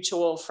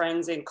 mutual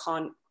friends in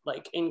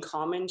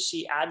common,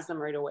 she adds them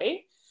right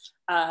away.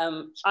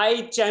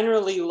 I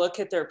generally look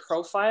at their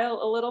profile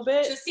a little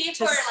bit to see if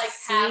we're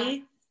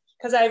like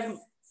because I've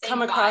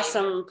come across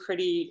some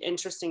pretty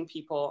interesting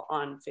people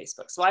on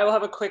Facebook. So I will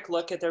have a quick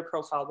look at their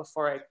profile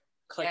before I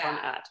click on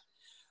add.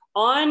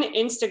 On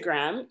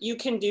Instagram, you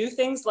can do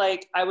things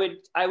like, I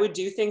would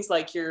do things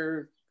like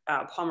your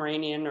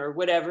Pomeranian or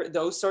whatever,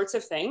 those sorts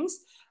of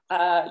things.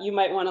 You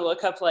might want to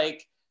look up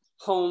like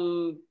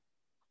home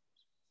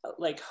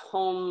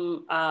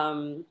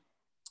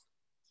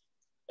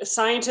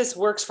scientist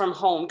works from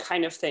home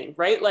kind of thing,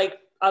 right? Like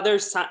other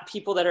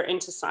people that are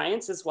into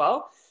science as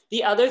well.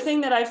 The other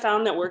thing that I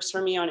found that works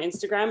for me on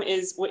Instagram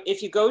is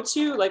if you go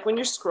to, like when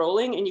you're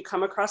scrolling and you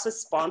come across a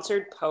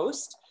sponsored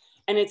post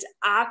and it's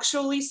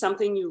actually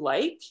something you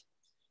like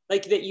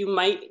that you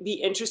might be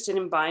interested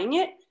in buying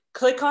it,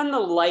 click on the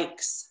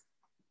likes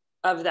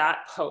of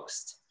that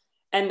post.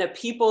 And the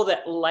people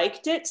that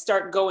liked it,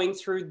 start going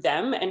through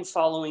them and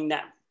following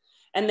them.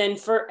 And then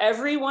for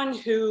everyone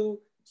who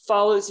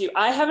follows you,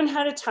 I haven't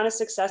had a ton of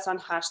success on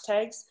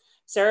hashtags.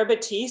 Sarah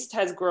Batiste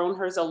has grown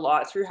hers a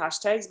lot through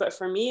hashtags, but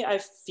for me, I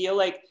feel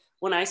like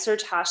when I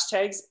search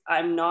hashtags,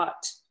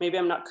 maybe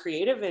I'm not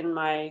creative in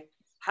my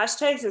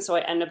hashtags, and so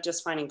I end up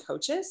just finding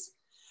coaches.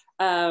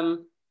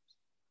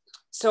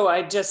 So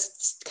I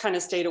just kind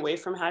of stayed away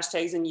from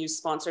hashtags and used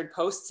sponsored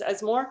posts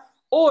as more,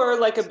 or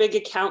like a big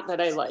account that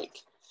I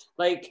like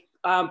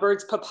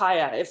Bird's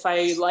Papaya. If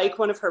I like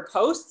one of her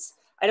posts,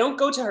 I don't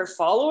go to her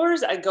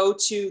followers, I go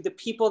to the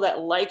people that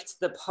liked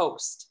the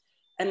post.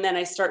 And then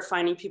I start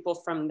finding people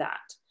from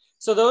that.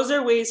 So those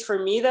are ways for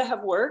me that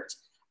have worked.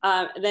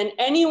 Then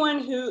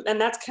anyone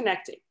and that's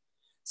connecting.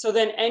 So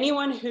then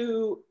anyone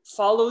who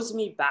follows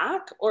me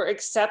back or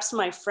accepts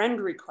my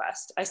friend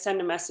request, I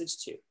send a message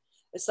to.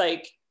 It's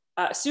like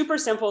super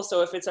simple.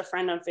 So if it's a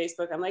friend on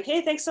Facebook, I'm like,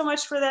 hey, thanks so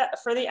much for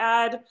the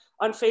ad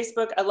on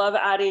Facebook. I love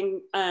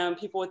adding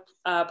people with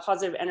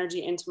positive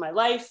energy into my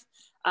life.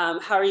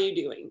 How are you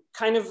doing?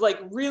 Kind of like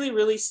really,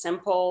 really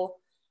simple.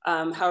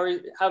 How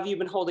have you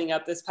been holding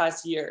up this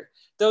past year?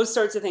 Those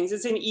sorts of things.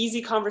 It's an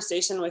easy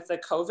conversation with the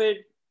COVID,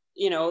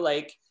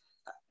 like,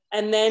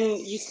 and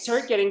then you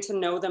start getting to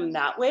know them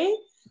that way.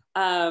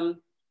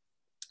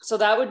 So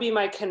that would be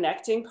my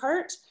connecting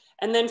part.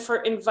 And then for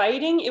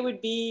inviting, it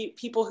would be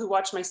people who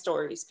watch my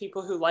stories,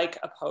 people who like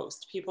a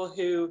post, people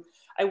who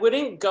I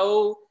wouldn't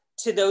go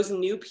to those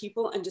new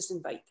people and just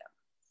invite them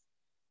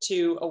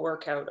to a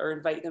workout or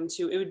invite them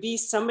to, it would be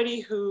somebody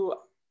who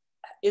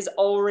is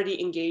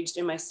already engaged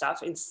in my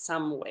stuff in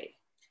some way.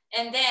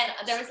 And then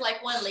there was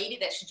like one lady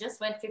that she just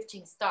went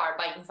 15 star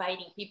by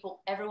inviting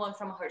people, everyone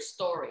from her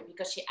story,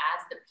 because she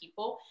adds the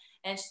people.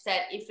 And she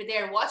said, if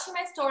they're watching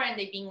my story and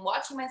they've been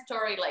watching my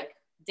story like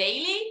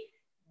daily,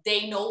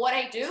 they know what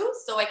I do,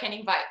 so I can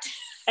invite.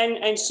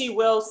 And she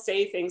will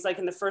say things like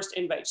in the first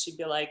invite, she'd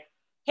be like,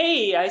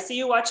 hey, I see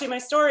you watching my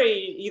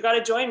story. You got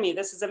to join me.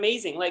 This is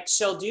amazing. Like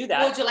she'll do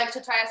that. Would you like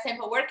to try a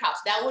sample workout?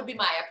 That would be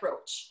my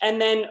approach.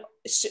 And then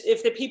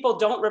if the people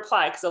don't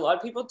reply, because a lot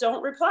of people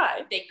don't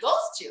reply. They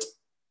ghost you.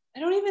 I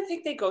don't even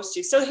think they ghost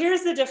you. So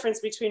here's the difference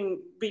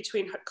between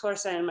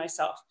Clarissa and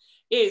myself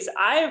is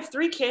I have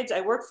 3 kids.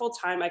 I work full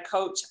time. I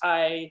coach.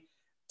 I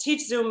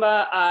teach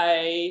Zumba.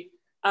 I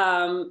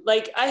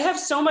have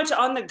so much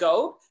on the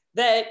go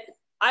that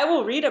I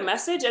will read a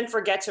message and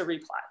forget to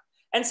reply.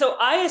 And so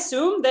I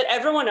assume that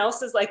everyone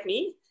else is like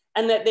me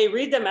and that they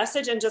read the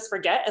message and just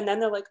forget. And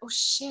then they're like, oh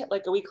shit,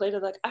 like a week later,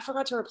 like I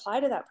forgot to reply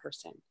to that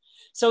person.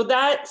 So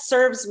that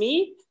serves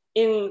me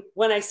in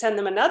when I send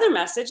them another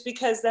message,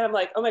 because then I'm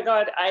like, oh my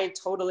God, I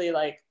totally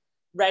like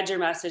read your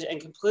message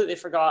and completely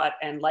forgot,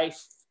 and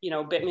life,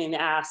 bit me in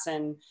the ass,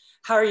 and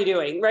how are you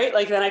doing? Right?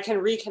 Like then I can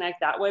reconnect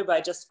that way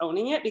by just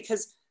owning it,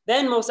 because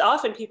then most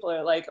often people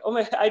are like, oh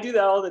my, I do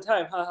that all the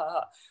time. Ha ha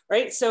ha.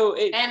 Right. So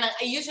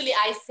usually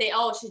I say,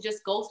 oh, she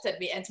just ghosted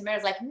me. And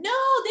Tamara's like, no,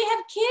 they have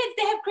kids,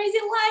 they have crazy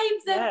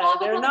lives. And blah, blah,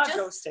 they're blah. not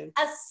Just ghosting.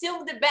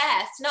 assume the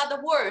best, not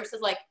the worst.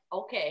 It's like,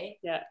 okay.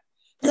 Yeah.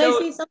 Can I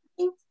say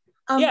something?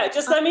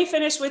 Just let me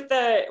finish with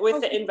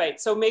the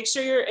invite. So make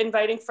sure you're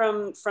inviting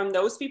from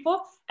those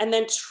people, and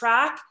then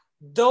track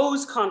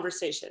those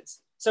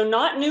conversations. So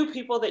not new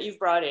people that you've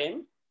brought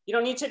in. You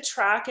don't need to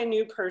track a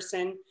new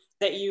person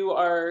that you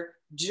are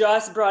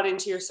just brought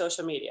into your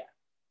social media.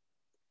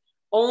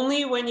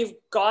 Only when you've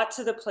got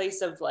to the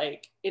place of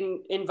like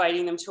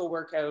inviting them to a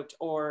workout,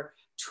 or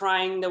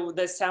trying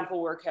the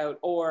sample workout,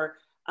 or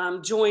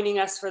joining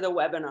us for the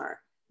webinar.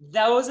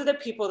 Those are the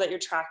people that you're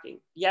tracking.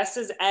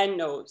 Yeses and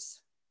nos.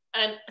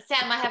 And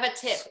Sam, I have a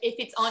tip. If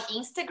it's on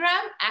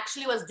Instagram,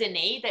 actually it was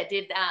Danae that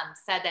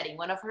said that in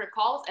one of her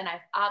calls, and I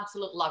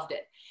absolutely loved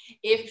it.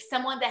 If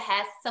someone that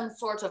has some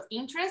sort of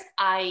interest,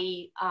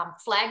 I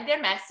flag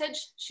their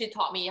message. She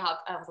taught me how,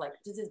 I was like,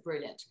 this is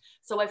brilliant.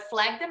 So I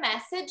flagged the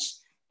message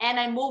and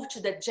I moved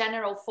to the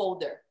general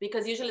folder,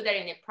 because usually they're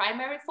in a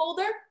primary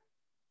folder.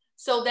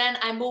 So then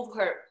I move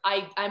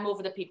I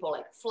move the people,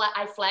 like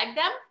I flag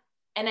them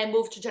and I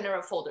move to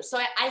general folder. So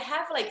I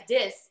have like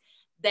this,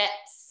 that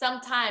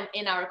sometime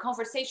in our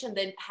conversation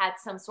they had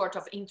some sort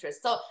of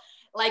interest. So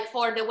like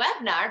for the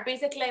webinar,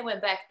 basically I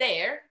went back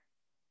there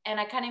and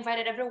I kind of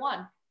invited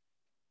everyone.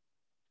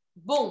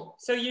 Boom.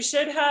 So you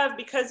should have,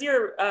 because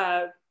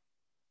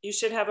you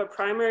should have a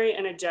primary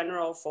and a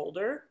general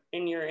folder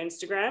in your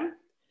Instagram.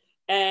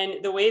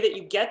 And the way that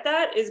you get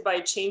that is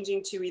by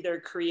changing to either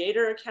a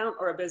creator account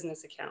or a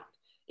business account.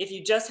 If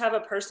you just have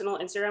a personal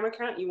Instagram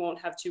account, you won't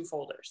have 2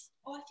 folders.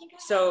 Oh, I think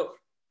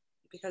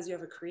because you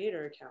have a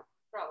creator account.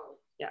 Probably.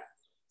 Yeah.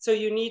 So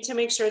you need to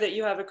make sure that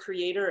you have a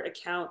creator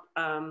account.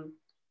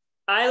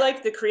 I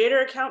like the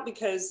creator account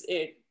because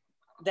it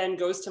then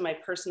goes to my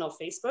personal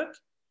Facebook.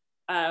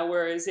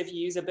 Whereas if you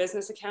use a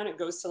business account, it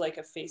goes to like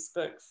a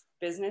Facebook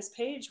business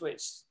page,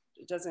 which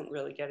doesn't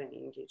really get any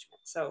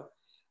engagement.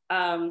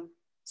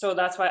 So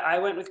that's why I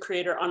went with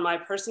creator on my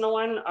personal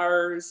one.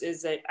 Ours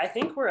is I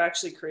think we're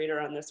actually creator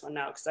on this one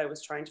now, because I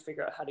was trying to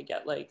figure out how to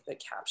get like the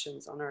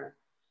captions on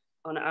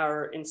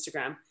our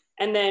Instagram.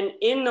 And then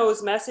in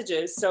those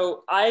messages,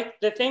 so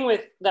the thing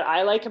that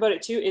I like about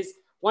it too is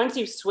once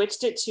you've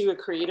switched it to a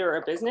creator or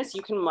a business,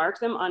 you can mark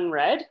them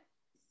unread.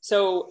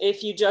 So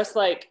if you just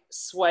like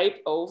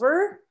swipe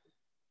over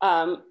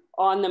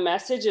on the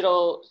message,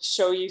 it'll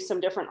show you some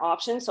different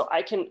options. So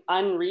I can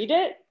unread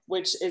it,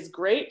 which is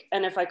great.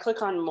 And if I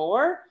click on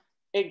more,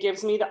 it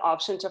gives me the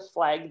option to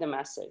flag the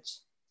message,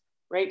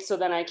 right? So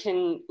then I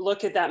can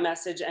look at that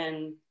message,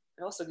 and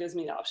it also gives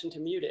me the option to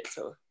mute it.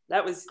 So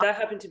that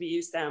happened to be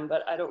you, Sam,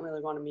 but I don't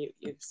really want to mute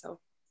you. So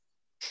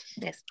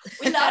yes,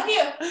 we love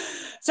you.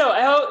 So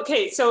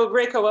so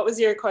Reiko, what was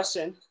your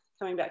question?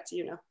 Coming back to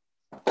you now.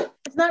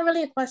 It's not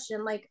really a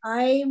question. Like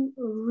I'm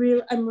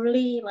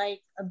really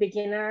like a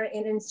beginner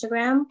in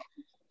Instagram,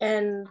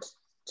 and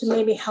to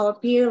maybe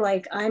help you.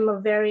 Like I'm a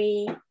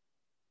very,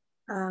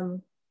 I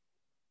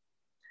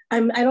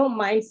don't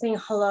mind saying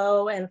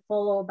hello and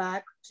follow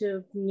back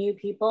to new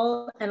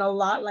people. And a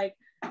lot, like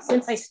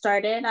since I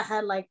started, I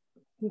had like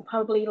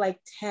probably like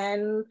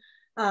 10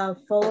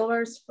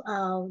 followers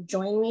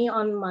join me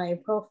on my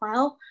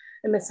profile.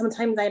 And then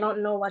sometimes I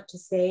don't know what to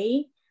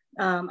say.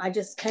 I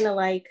just kind of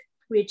like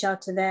reach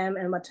out to them,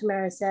 and what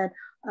Tamara said,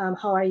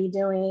 how are you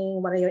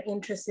doing? What are you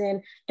interested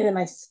in? And then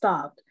I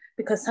stopped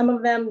because some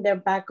of them, their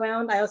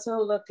background, I also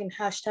looked in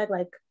hashtag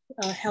like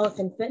health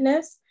and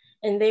fitness,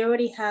 and they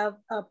already have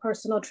a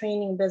personal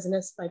training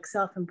business, like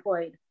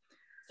self-employed.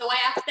 So I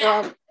asked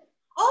them,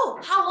 oh,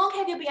 how long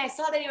have you been? I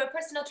saw that you're a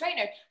personal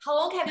trainer. How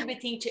long have you been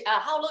teaching?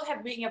 How long have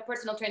you been a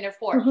personal trainer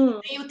for? Mm-hmm.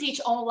 Do you teach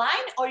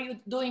online or you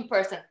do in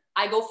person?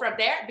 I go from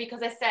there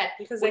because I said,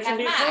 Because we they can have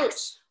be a Max,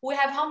 coach. we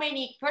have how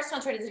many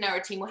personal trainers in our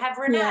team? We have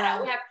Renata,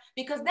 Yeah. we have,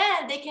 because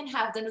then they can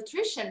have the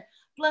nutrition,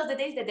 plus the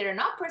days that they're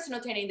not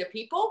personal training the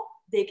people,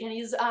 they can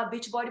use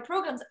Beachbody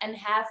programs and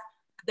have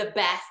the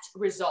best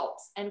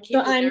results and keep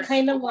so I'm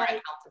kind of more like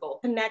accountable.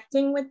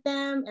 Connecting with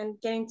them and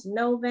getting to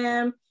know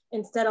them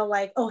instead of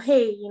like, oh,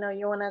 hey, you know,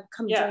 you want to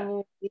come join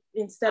me,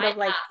 instead of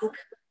like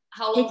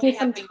how long taking they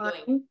some have been time.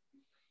 doing.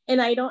 And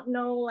I don't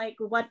know like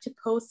what to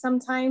post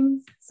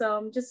sometimes. So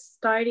I'm just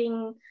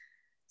starting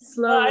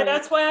slowly.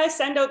 That's why I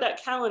send out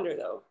that calendar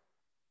though,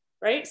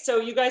 right?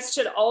 So you guys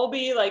should all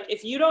be like,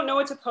 if you don't know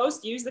what to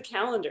post, use the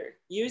calendar.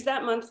 Use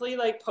that monthly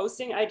like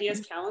posting ideas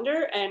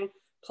calendar and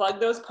plug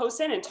those posts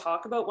in and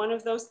talk about one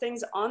of those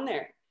things on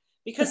there.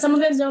 Because some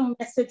of them don't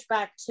message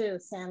back too,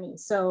 Sammy.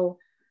 So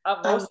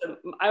most of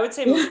them, I would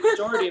say the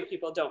majority of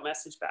people don't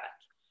message back.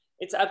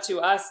 It's up to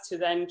us to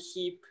then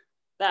keep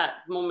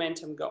that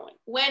momentum going.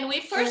 When we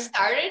first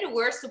started,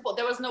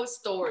 there was no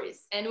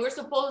stories, and we're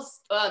supposed,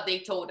 they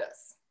told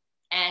us,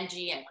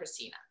 Angie and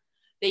Christina,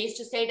 they used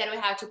to say that we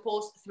had to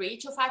post 3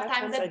 to 5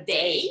 times a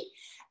day.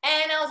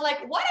 And I was like,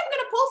 what am I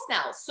gonna post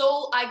now?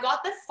 So I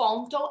got the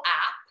Fonto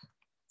app.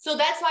 So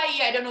that's why,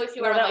 I don't know if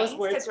you were on my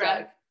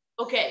Instagram.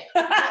 Okay,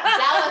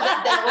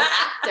 that was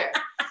after.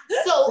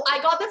 So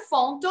I got the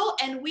Fonto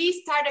and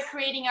we started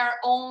creating our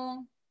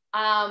own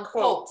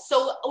quotes.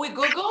 So we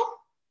Google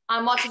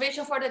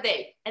motivation for the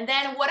day. And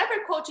then whatever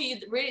quote you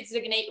really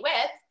designate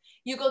with,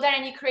 you go there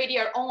and you create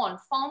your own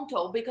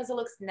Fonto because it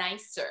looks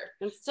nicer.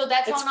 So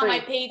that's why on my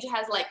page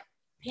has like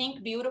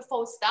pink,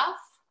 beautiful stuff.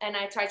 And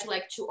I try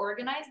to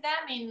organize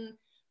them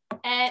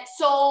and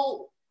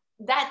so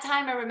that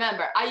time I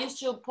remember I used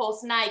to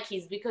post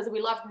Nikes because we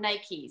loved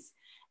Nikes.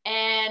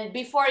 And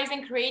before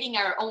even creating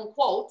our own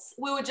quotes,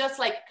 we would just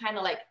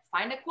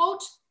find a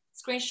quote,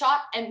 screenshot,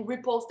 and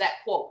repost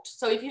that quote.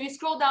 So if you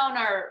scroll down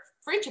our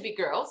Free to Be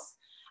Girls,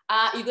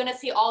 you're gonna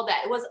see all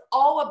that. It was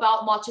all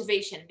about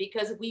motivation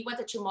because we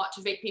wanted to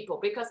motivate people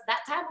because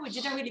that time we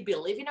didn't really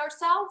believe in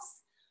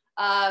ourselves.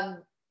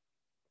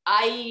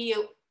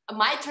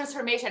 My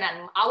transformation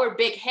and our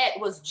big hit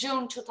was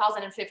June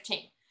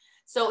 2015.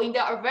 So in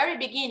the very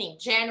beginning,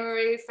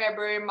 January,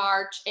 February,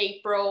 March,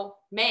 April,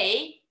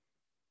 May,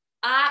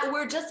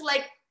 we're just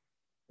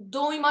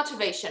doing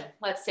motivation,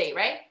 let's say,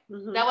 right?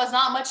 Mm-hmm. That was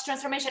not much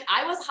transformation.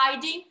 I was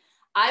hiding.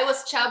 I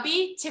was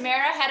chubby.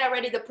 Tamara had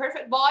already the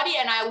perfect body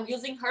and I was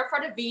using her for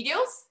the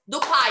videos. Do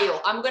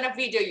pile. I'm going to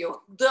video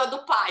you. Do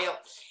pile.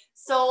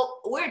 So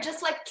we're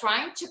just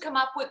trying to come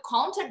up with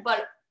content,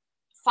 but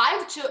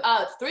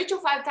 3 to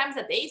 5 times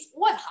a day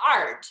was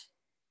hard.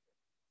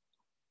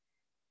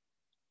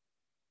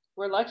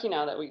 We're lucky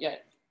now that we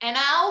get. And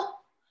now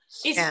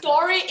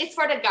story is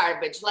for the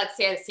garbage. Let's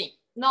say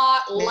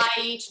not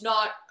light,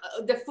 not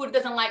the food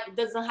doesn't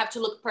have to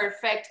look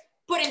perfect.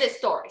 Put in the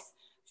stories.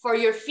 For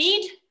your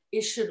feed,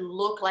 it should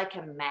look like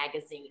a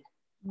magazine.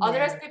 Yeah.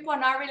 Otherwise, people are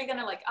not really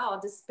gonna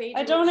this page.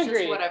 I don't agree.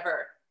 Just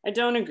whatever. I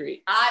don't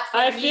agree.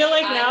 I feel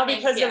like now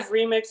because of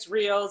remixed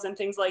reels and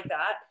things like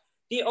that,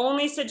 the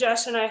only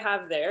suggestion I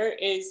have there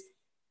is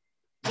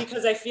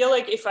because I feel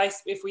like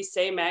if we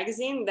say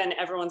magazine, then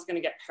everyone's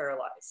gonna get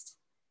paralyzed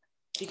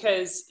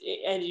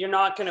and you're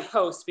not gonna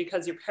post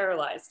because you're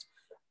paralyzed.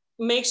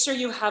 Make sure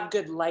you have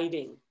good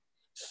lighting.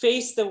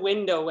 Face the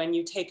window when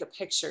you take a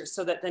picture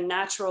so that the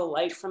natural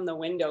light from the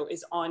window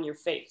is on your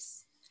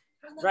face,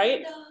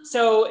 right?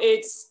 So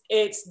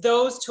it's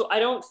those two. I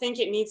don't think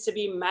it needs to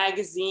be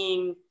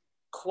magazine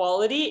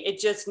quality. It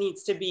just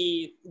needs to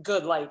be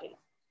good lighting,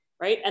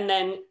 right? And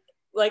then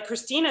like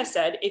Christina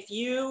said, if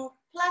you...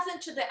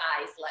 Pleasant to the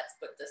eyes, let's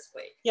put this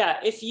way. Yeah,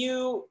 if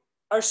you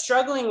are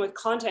struggling with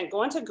content,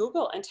 go onto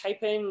Google and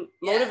type in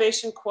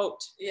motivation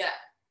quote. Yeah.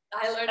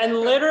 I learned and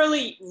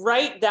literally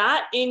write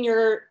that in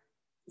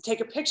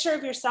take a picture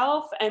of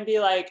yourself and be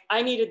like,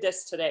 I needed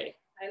this today.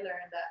 I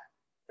learned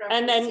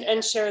that.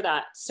 And share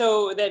that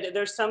so that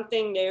there's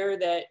something there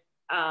that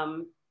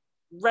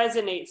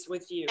resonates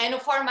with you.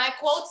 And for my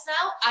quotes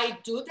now, I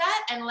do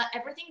that and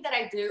everything that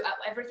I do,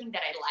 everything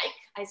that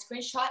I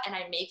screenshot and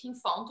I'm making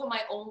font of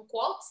my own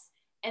quotes.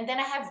 And then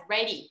I have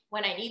ready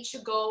when I need to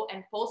go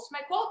and post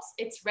my quotes,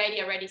 it's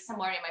ready already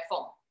somewhere in my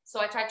phone. So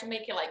I try to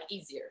make it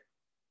easier.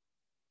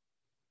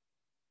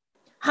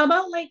 How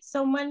about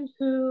someone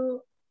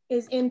who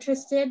is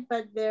interested,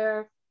 but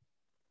they're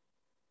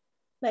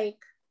like,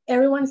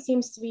 everyone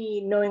seems to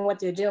be knowing what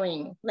they're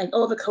doing. Like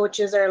all the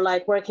coaches are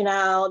like working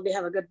out, they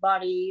have a good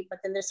body, but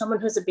then there's someone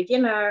who's a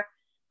beginner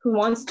who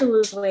wants to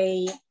lose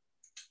weight,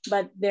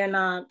 but they're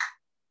not.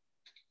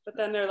 But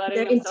then they're letting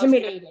they're themselves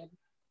intimidated.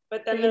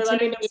 They're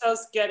letting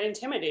themselves get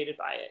intimidated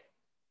by it.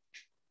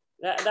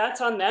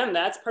 That's on them.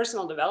 That's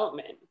personal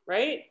development,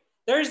 right?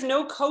 There's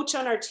no coach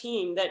on our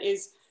team that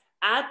is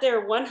at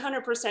their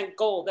 100%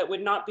 goal that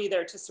would not be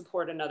there to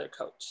support another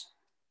coach.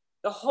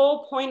 The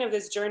whole point of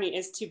this journey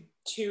is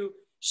to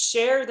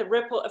share the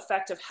ripple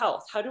effect of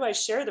health. How do I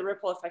share the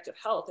ripple effect of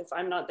health if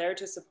I'm not there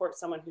to support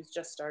someone who's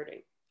just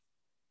starting?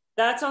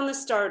 That's on the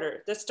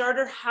starter. The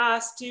starter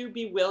has to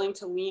be willing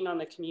to lean on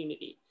the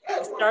community.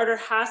 The starter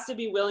has to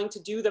be willing to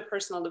do the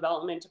personal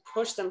development to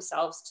push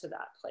themselves to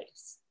that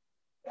place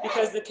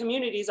because the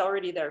community is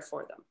already there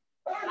for them.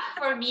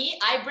 For me,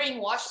 I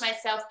brainwash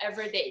myself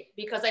every day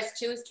because I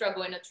still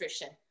struggle in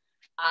nutrition.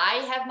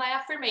 I have my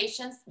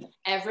affirmations.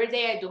 Every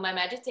day I do my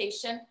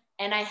meditation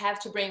and I have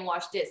to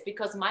brainwash this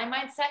because my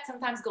mindset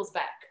sometimes goes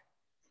back.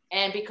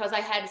 And because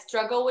I had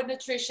struggle with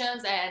nutrition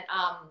and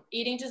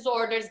eating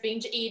disorders,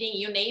 binge eating,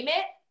 you name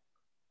it,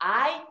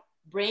 I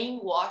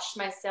brainwash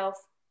myself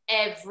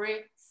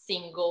every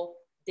single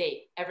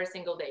day.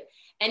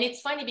 And it's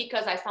funny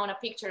because I found a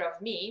picture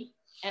of me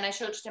and I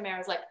showed it to Tamara. I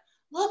was like,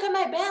 look at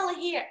my belly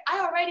here.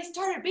 I already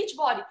started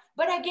Beachbody,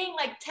 but I gained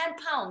like 10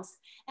 pounds.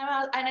 And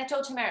I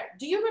told Tamara,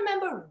 do you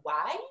remember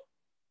why?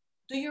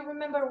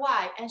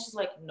 And she's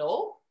like,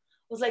 no.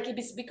 I was like,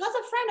 it's because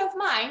a friend of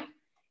mine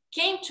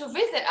came to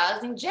visit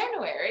us in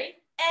January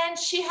and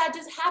she had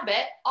this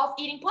habit of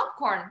eating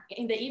popcorn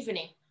in the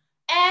evening.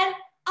 And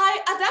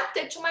I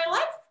adapted to my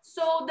life.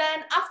 So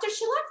then after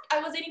she left, I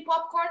was eating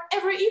popcorn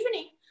every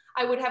evening.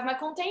 I would have my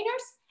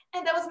containers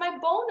and that was my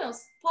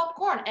bonus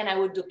popcorn. And I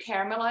would do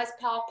caramelized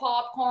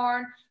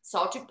popcorn,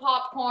 salty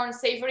popcorn,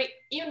 savory,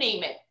 you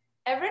name it.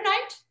 Every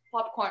night,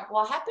 popcorn.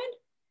 What happened?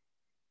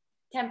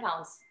 10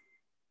 pounds.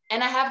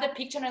 And I have the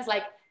picture and I was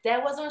like,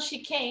 that was when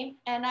she came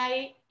and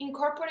I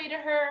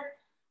incorporated her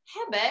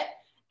habit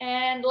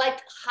and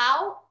like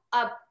how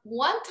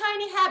one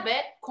tiny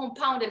habit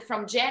compounded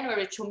from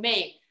January to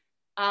May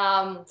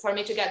for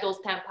me to get those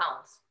 10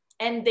 pounds.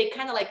 And they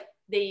kind of like,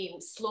 they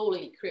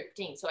slowly crept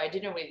in. So I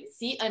didn't really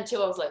see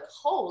until I was like,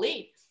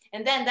 holy.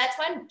 And then that's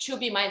when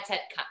Chubby Mindset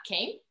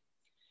came.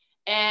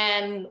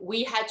 And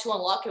we had to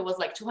unlock, it was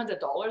like $200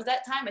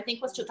 that time. I think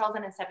it was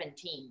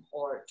 2017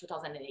 or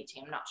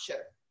 2018, I'm not sure.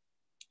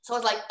 So I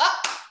was like,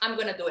 oh, I'm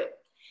gonna do it.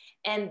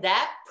 And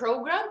that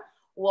program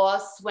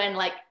was when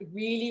like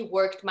really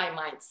worked my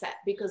mindset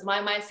because my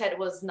mindset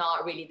was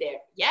not really there.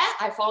 Yeah,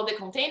 I followed the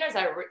containers,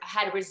 I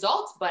had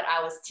results, but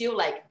I was still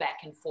like back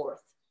and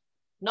forth.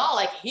 Not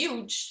like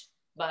huge,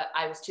 but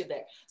I was still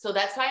there. So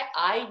that's why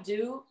I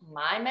do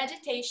my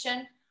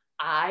meditation.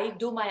 I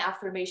do my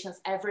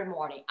affirmations every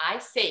morning. I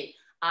say,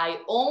 I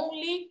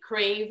only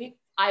crave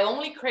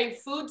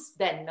foods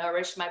that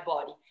nourish my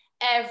body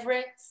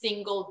every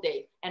single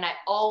day. And I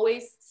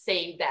always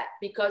say that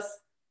because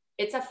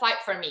it's a fight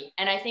for me.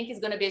 And I think it's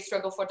going to be a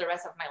struggle for the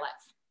rest of my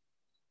life.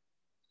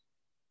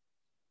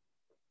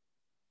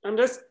 I'm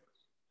just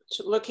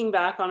looking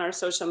back on our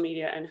social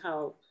media and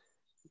how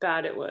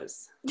bad it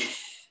was.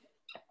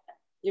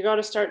 You got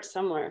to start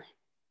somewhere.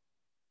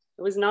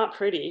 It was not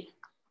pretty.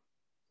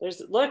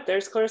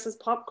 There's Clarissa's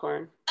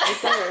popcorn right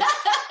there.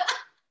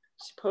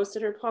 She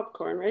posted her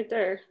popcorn right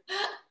there.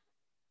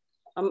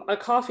 A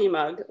coffee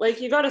mug. Like,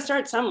 you got to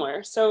start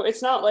somewhere. So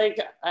it's not like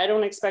I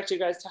don't expect you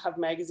guys to have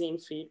magazine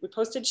feed. We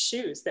posted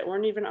shoes that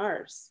weren't even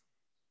ours.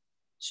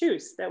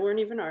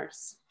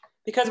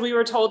 Because we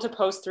were told to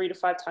post 3 to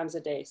 5 times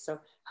a day. So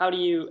how do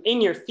you,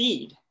 in your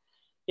feed,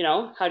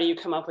 how do you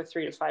come up with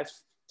 3 to 5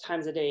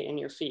 times a day in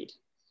your feed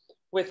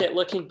with it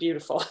looking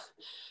beautiful?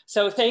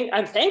 So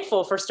I'm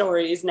thankful for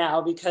stories now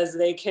because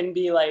they can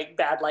be like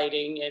bad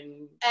lighting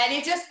and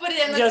you just put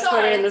it in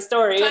the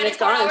story and it's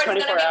gone in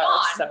 24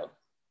 hours. So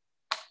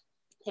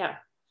yeah.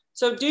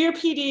 So do your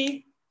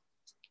PD.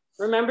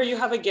 Remember, you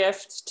have a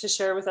gift to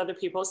share with other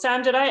people.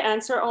 Sam, did I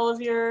answer all of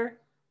your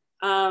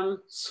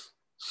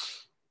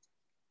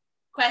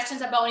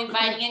questions about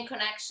inviting and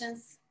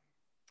connections?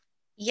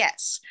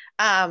 Yes,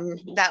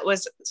 that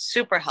was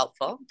super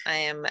helpful. I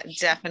am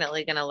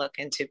definitely going to look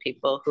into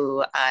people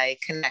who I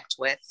connect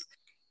with.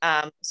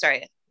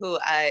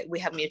 We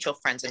have mutual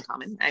friends in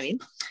common.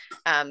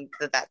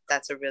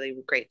 That's a really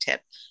great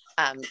tip.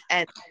 And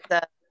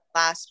the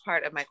last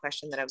part of my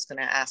question that I was going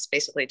to ask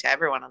basically to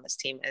everyone on this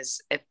team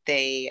is if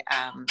they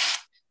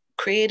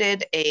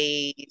created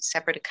a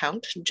separate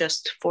account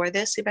just for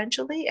this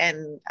eventually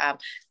and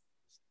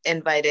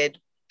invited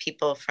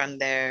people from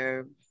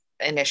their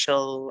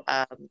initial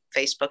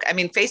Facebook. I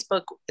mean,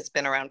 Facebook has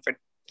been around for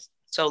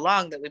so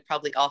long that we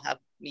probably all have,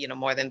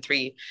 more than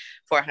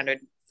 300-400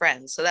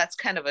 friends. So that's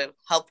kind of a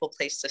helpful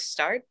place to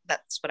start.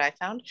 That's what I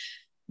found.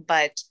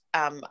 But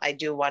I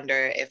do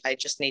wonder if I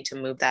just need to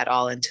move that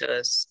all into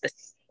a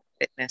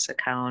fitness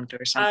account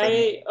or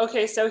something.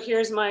 Okay, so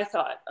here's my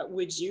thought.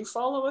 Would you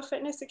follow a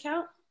fitness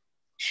account?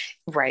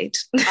 Right.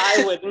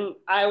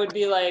 I would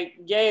be like,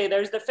 yay,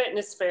 there's the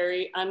fitness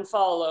fairy,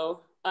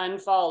 unfollow.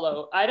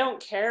 I don't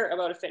care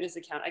about a fitness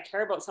account. I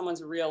care about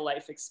someone's real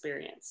life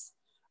experience.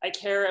 I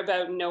care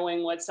about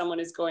knowing what someone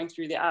is going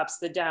through, the ups,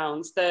 the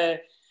downs, the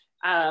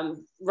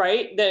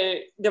right,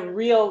 the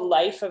real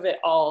life of it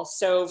all.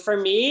 So for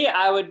me,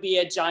 I would be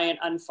a giant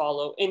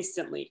unfollow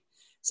instantly.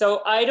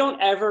 So I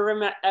don't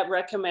ever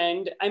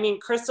recommend, I mean,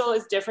 Crystal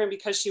is different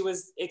because she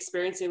was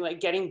experiencing like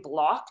getting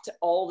blocked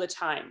all the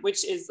time,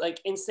 which is like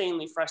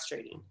insanely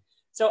frustrating.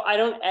 So I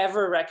don't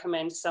ever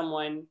recommend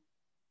someone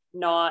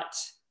not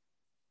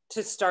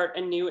to start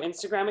a new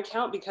Instagram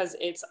account because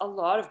it's a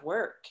lot of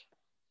work.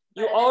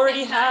 You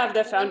already have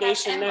the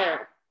foundation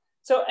there.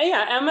 So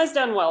yeah, Emma's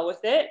done well with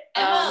it.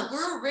 Emma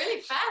grew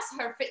really fast,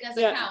 her fitness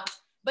account,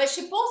 but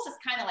she posts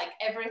kind of like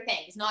everything.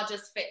 It's not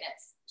just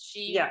fitness.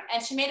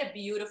 And she made a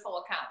beautiful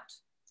account.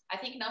 I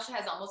think now she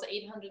has almost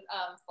 800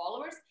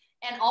 followers.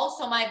 And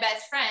also my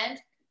best friend,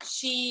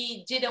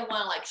 she didn't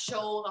want to like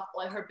show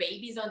like her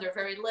babies when they're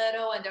very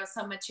little, and there was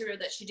some material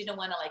that she didn't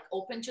want to like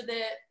open to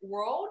the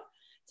world.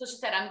 So she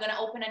said, I'm going to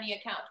open a new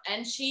account,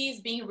 and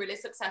she's being really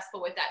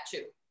successful with that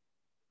too.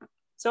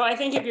 So I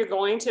think if you're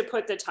going to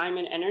put the time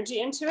and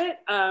energy into it,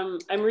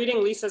 I'm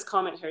reading Lisa's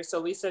comment here. So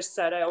Lisa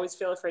said, I always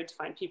feel afraid to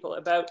find people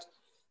about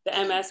the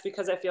MS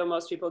because I feel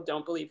most people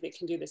don't believe they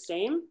can do the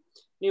same.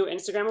 New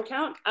Instagram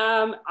account.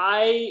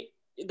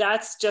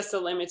 That's just a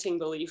limiting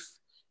belief.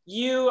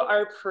 You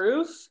are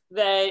proof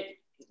that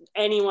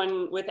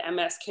anyone with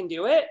MS can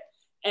do it.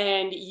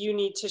 And you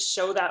need to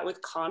show that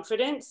with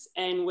confidence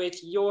and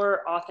with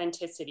your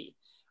authenticity.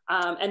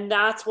 And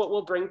that's what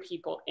will bring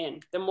people in.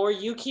 The more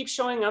you keep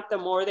showing up, the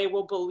more they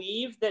will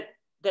believe that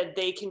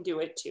they can do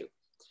it too,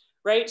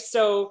 right?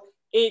 So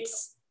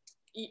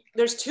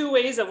there's two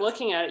ways of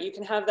looking at it. You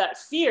can have that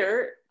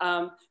fear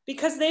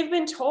because they've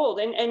been told,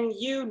 and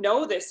you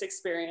know this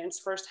experience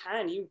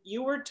firsthand.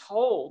 You were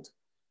told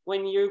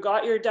when you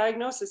got your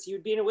diagnosis,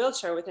 you'd be in a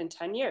wheelchair within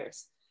 10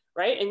 years,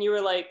 right? And you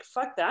were like,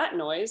 fuck that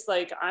noise.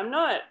 Like, I'm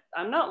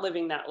not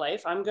living that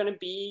life. I'm going to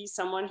be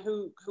someone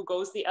who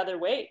goes the other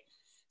way.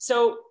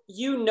 So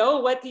you know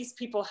what these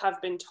people have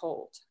been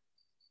told.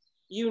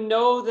 You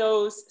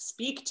know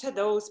speak to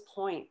those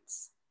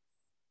points,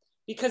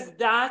 because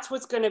that's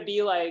what's going to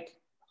be like,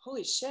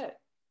 holy shit.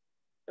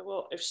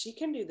 Well, if she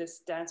can do this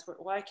dance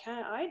work, why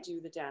can't I do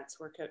the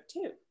dance workout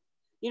too?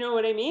 You know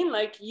what I mean?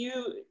 Like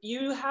you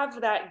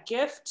have that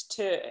gift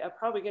to, I'm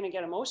probably going to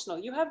get emotional.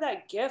 You have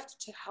that gift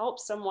to help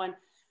someone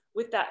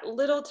with that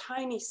little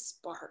tiny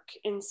spark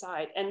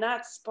inside, and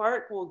that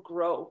spark will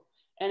grow.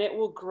 And it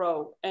will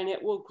grow and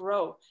it will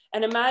grow.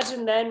 And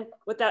imagine then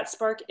what that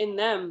spark in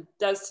them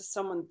does to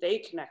someone they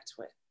connect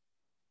with.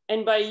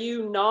 And by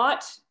you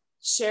not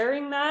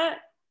sharing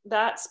that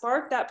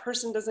spark, that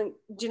person doesn't,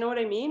 do you know what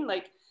I mean?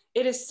 Like,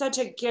 it is such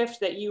a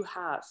gift that you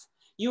have.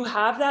 You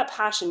have that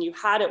passion. You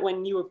had it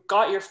when you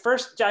got your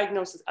first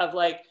diagnosis of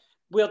like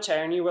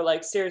wheelchair, and you were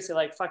like, seriously,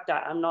 like, fuck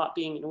that. I'm not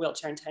being in a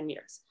wheelchair in 10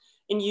 years.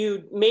 And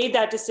you made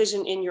that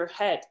decision in your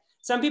head.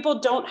 Some people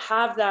don't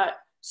have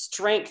that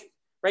strength,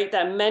 right?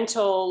 That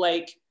mental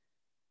like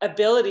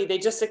ability, they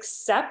just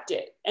accept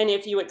it. And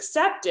if you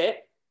accept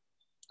it,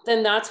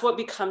 then that's what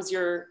becomes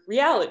your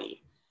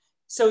reality.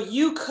 So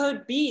you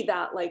could be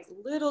that like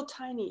little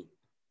tiny,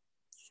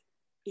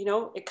 you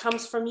know, it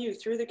comes from you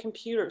through the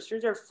computer, through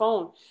their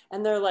phone.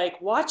 And they're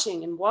like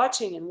watching and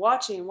watching and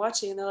watching and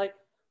watching. And they're like,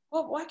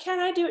 well, why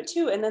can't I do it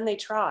too? And then they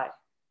try.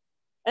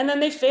 And then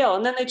they fail.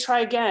 And then they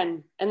try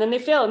again. And then they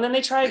fail. And then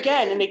they try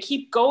again. And they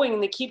keep going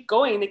and they keep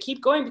going and they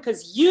keep going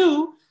because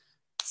you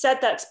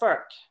set that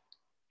spark.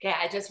 Okay,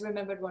 I just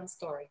remembered one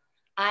story.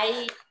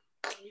 I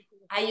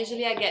usually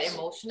get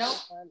emotional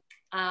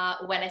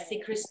when I see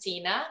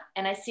Christina,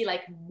 and I see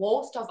like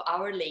most of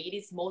our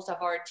ladies, most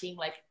of our team,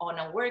 like on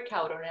a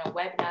workout or in a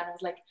webinar. I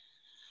was like,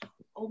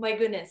 oh my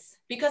goodness,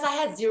 because I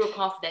had zero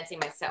confidence in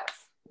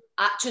myself.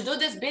 To do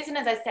this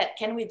business, I said,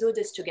 can we do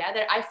this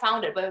together? I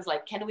found it, but I was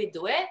like, can we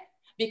do it?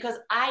 Because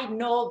I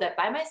know that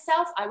by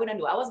myself, I wouldn't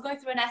do it. I was going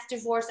through a nasty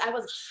divorce. I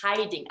was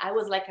hiding. I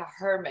was like a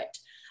hermit.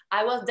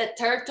 I was the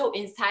turtle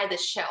inside the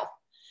shell.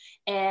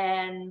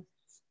 And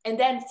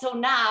then, so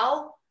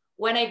now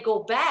when I go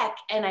back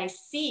and I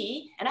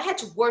see, and I had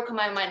to work on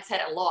my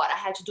mindset a lot. I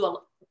had to do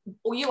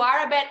you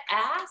are a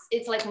badass.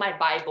 It's like my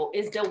Bible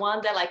is the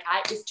one that like,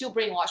 I still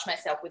brainwash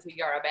myself with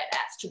you are a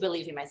badass to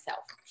believe in myself.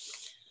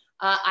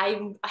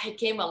 I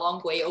came a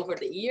long way over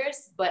the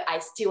years, but I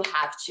still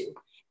have to.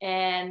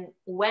 And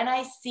when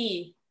I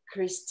see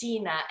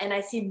Christina and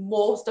I see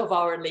most of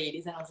our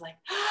ladies, and I was like,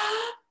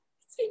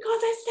 it's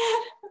because I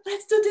said,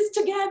 let's do this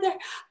together.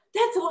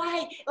 That's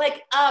why,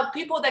 like,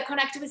 people that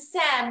connect with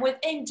Sam, with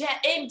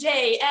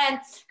MJ and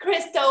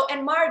Crystal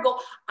and Margot,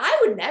 I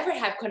would never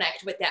have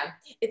connected with them.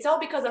 It's all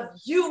because of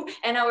you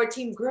and our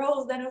team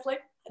grows. Then it was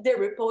like the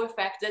ripple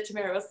effect that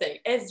Tamara was saying.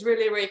 It's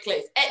really, really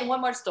close. And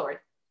one more story.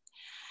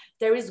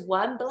 There is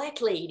one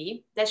Black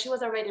lady that she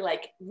was already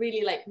like,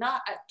 really like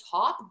not a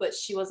top, but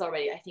she was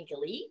already, I think,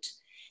 elite.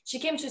 She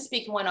came to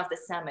speak in one of the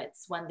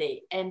summits one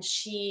day, and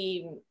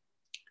she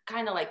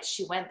kind of like,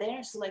 she went there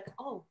and she's like,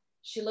 oh,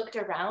 she looked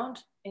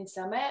around in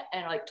Summit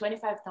and like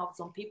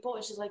 25,000 people.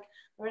 And she's like,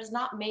 there's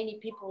not many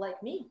people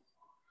like me.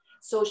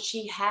 So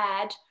she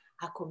had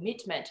a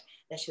commitment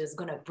that she was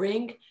gonna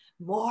bring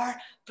more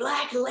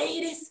Black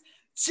ladies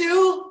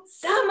to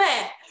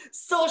Summit.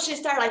 So she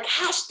started like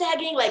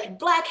hashtagging like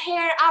black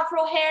hair,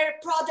 Afro hair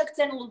products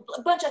and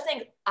a bunch of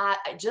things. I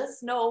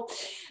just know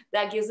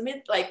that gives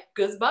me like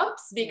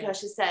goosebumps because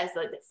she says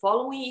like the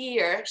following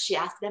year, she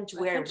asked them to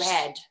wear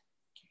red.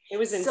 It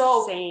was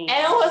so insane.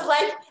 And it was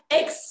like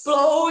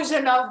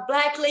explosion of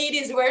Black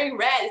ladies wearing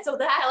red. So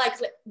that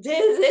like,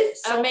 this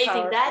is so amazing.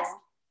 Powerful. That's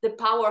the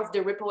power of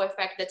the ripple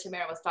effect that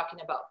Tamara was talking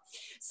about.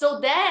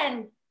 So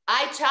then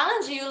I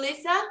challenge you,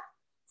 Lisa,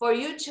 for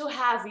you to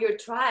have your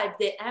tribe,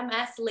 the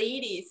MS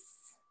ladies.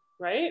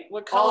 Right?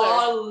 What color?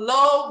 All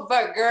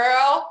over,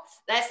 girl.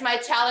 That's my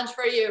challenge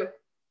for you.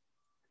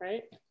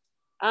 Right?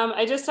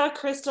 I just saw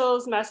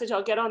Crystal's message.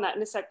 I'll get on that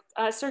in a sec.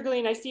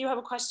 Sergeline, I see you have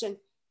a question.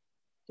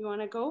 You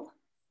want to go?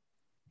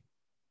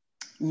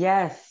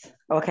 Yes.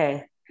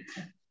 Okay.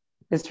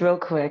 It's real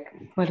quick.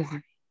 What is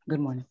it? Good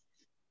morning.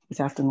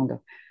 It's afternoon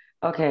though.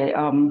 Okay.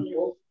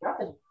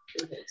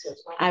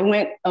 I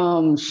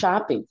went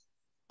shopping.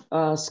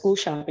 School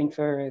shopping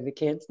for the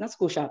kids, not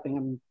school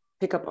shopping,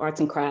 pick up arts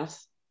and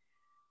crafts.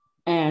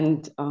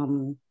 And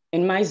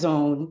in my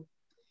zone,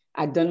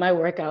 I'd done my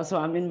workout, so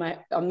I'm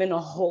in a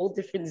whole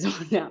different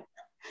zone now.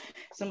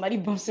 Somebody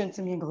bumps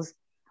into me and goes,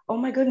 oh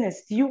my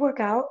goodness, do you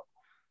work out?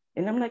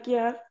 And I'm like,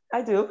 yeah,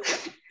 I do.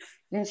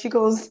 And she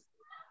goes,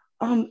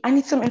 I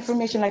need some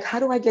information, like how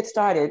do I get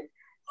started?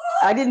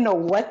 I didn't know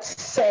what to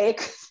say.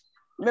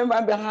 Remember,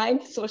 I'm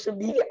behind social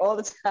media all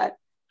the time.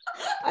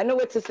 I know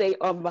what to say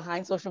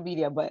behind social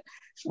media, but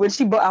when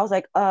she bought, I was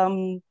like,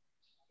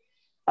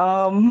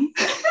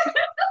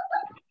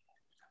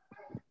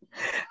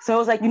 So I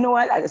was like, you know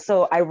what?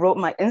 So I wrote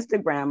my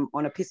Instagram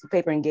on a piece of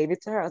paper and gave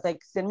it to her. I was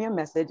like, send me a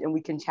message and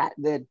we can chat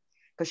then.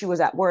 Because she was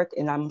at work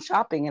and I'm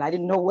shopping and I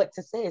didn't know what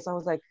to say. So I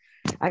was like,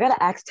 I got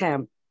to ask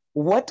Tam,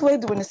 what do I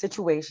do in a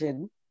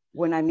situation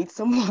when I meet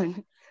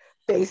someone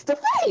face to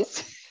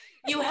face?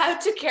 You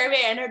have to carry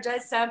an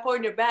energized sample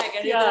in your bag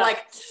and you're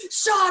like,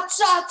 shot,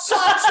 shot,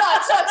 shot,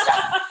 shot, shot,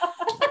 shot.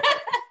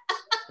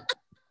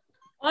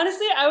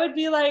 Honestly, I would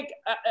be like,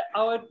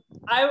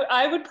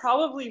 I would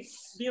probably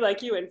be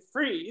like you and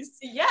freeze.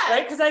 Yeah.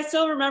 Right? Because I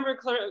still remember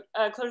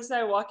Clarissa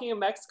and I walking in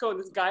Mexico and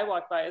this guy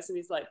walked by us and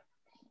he's like,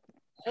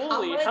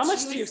 holy, how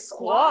much do you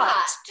squat?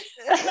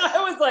 And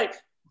I was like,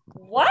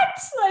 what?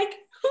 Like,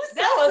 who says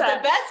that? Was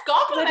the best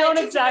compliment. I don't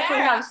exactly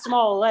have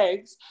small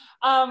legs.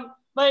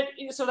 But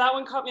so that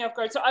one caught me off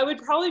guard. So I would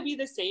probably be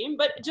the same,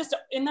 but just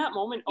in that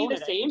moment, be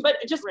the same, but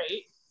just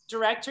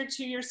direct her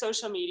to your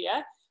social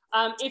media.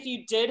 If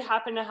you did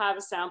happen to have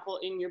a sample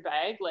in your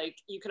bag, like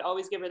you could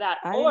always give her that.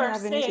 I didn't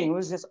have anything. It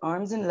was just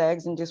arms and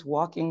legs and just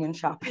walking and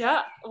shopping.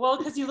 Yeah, well,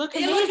 because you look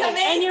amazing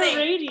and you're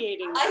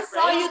radiating. I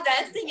saw you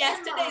dancing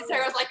yesterday, so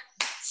I was like,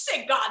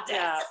 she got this.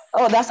 Yeah.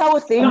 Oh, that's our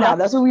thing now.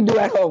 That's what we do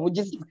at home. We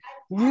just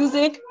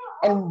music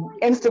and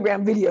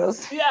Instagram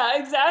videos. Yeah,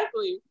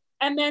 exactly.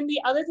 And then the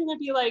other thing would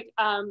be like,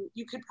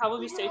 you could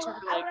probably say to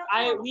her,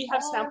 like, we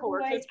have sample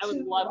workouts. I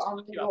would love to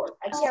look you up.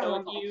 So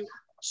if you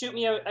shoot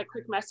me a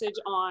quick message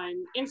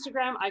on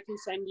Instagram, I can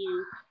send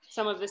you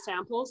some of the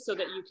samples so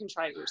that you can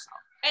try it yourself.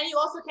 And you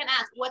also can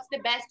ask, what's the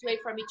best way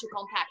for me to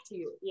contact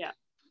you? Yeah.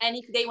 And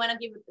if they want to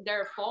give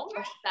their phone,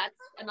 that's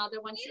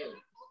another one too.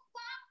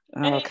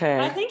 Okay.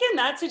 I think in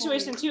that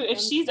situation too, if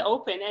she's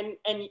open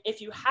and if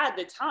you had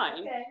the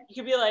time, you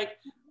could be like,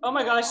 oh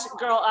my gosh,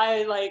 girl,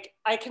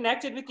 I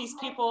connected with these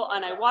people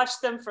and I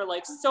watched them for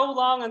like so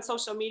long on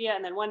social media.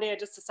 And then one day I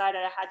just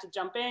decided I had to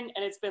jump in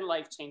and it's been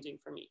life-changing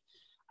for me.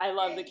 I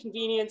love the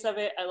convenience of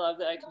it. I love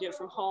that I can do it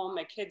from home.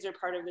 My kids are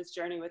part of this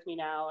journey with me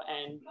now.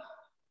 And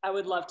I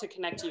would love to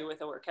connect you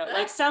with a workout,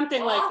 like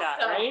something like that,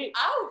 right?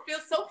 I would feel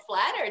so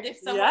flattered if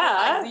someone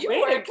was like, you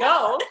work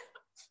out.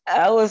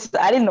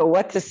 I didn't know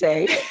what to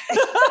say.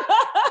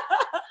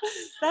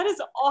 That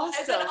is awesome.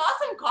 It's an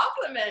awesome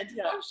compliment,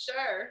 for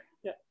sure.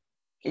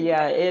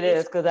 Yeah, it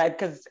is,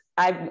 because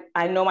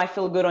I know I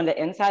feel good on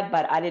the inside,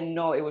 but I didn't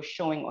know it was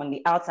showing on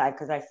the outside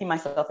because I see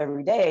myself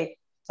every day.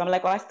 So I'm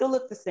like, well, I still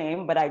look the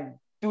same, but I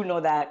do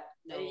know that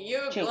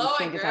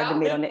changes have been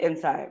made on the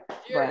inside.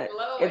 But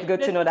it's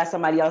good to know that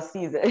somebody else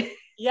sees it.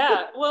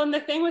 Yeah, well, and the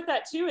thing with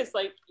that too is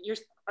like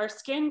our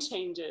skin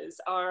changes,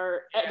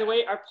 the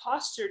way our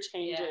posture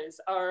changes,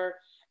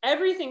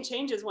 everything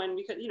changes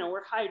because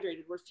we're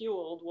hydrated, we're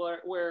fueled,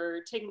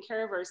 we're taking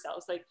care of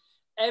ourselves. Like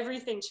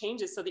everything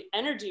changes, so the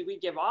energy we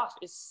give off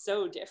is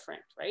so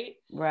different, right?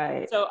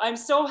 Right. So I'm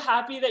so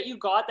happy that you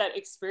got that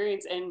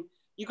experience and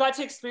you got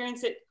to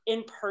experience it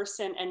in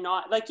person and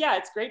not like, yeah,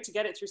 it's great to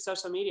get it through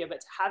social media,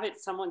 but to have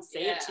someone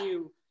say it to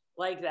you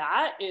like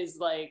that is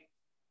like,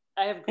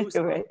 I have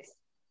goosebumps,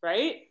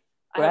 right?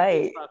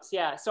 Right.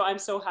 Yeah. So I'm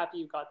so happy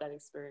you got that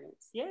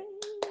experience. Yay.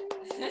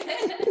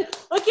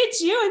 Look at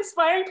you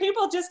inspiring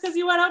people just because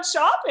you went out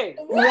shopping.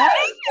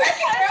 Right.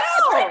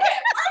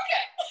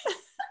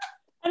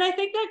 And I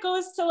think that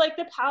goes to like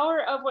the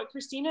power of what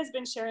Christina's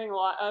been sharing a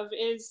lot of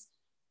is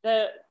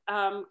the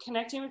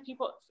connecting with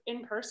people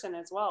in person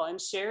as well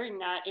and sharing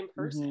that in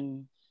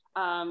person,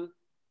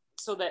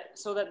 so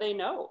that they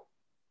know.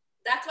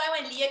 That's why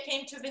when Leah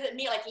came to visit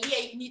me, like,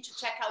 Leah, you need to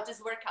check out this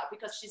workout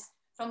because she's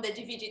from the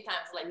DVD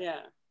times. Like,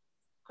 yeah,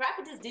 crap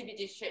with this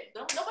DVD shit.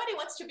 Nobody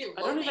wants to be loading.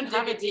 I don't even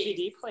have a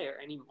DVD player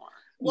anymore.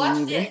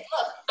 Watch this.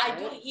 Look, I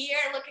do here.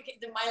 Look at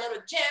my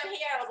little gym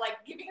here. I was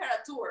like giving her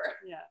a tour.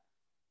 Yeah.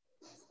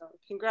 So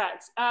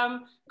congrats.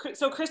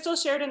 So Crystal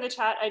shared in the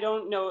chat. I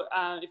don't know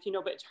if you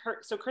know, but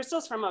so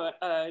Crystal's from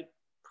a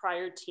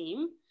prior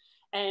team,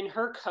 and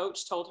her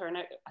coach told her,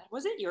 and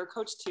was it your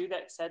coach too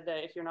that said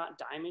that if you're not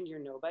diamond, you're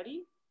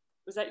nobody?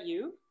 Was that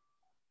you?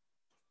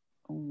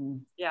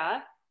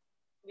 Yeah.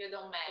 You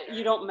don't matter.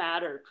 You don't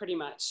matter, pretty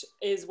much,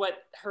 is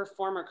what her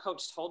former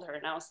coach told her.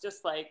 And I was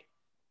just like,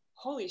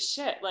 holy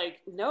shit, like,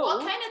 no.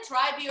 What kind of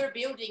tribe you're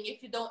building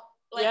if you don't,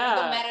 like, you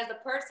don't matter as a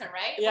person,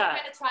 right? Yeah. What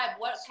kind of tribe,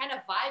 what kind of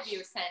vibe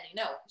you're sending?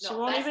 No, she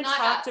won't even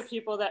talk to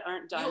people that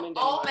aren't diamond.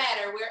 You all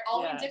matter. We're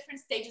all in different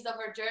stages of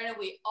our journey.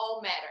 We all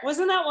matter.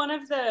 Wasn't that one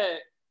of the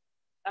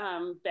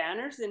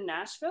banners in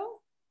Nashville?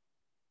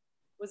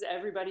 Was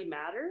Everybody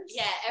Matters?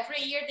 Yeah,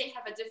 every year they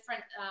have a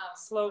different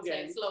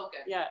slogan.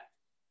 Yeah.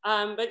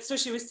 But so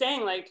she was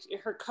saying, like,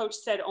 her coach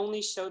said,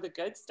 only show the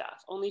good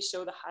stuff, only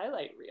show the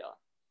highlight reel,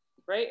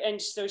 right?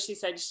 And so she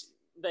said,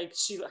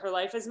 her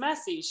life is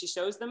messy. She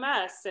shows the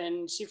mess,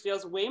 and she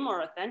feels way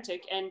more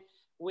authentic and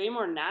way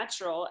more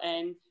natural.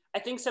 And I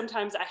think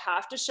sometimes I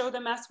have to show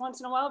the mess once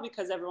in a while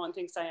because everyone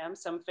thinks I am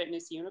some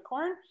fitness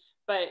unicorn.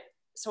 But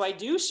so I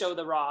do show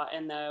the raw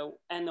and the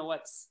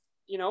what's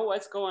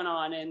going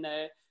on and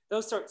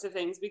those sorts of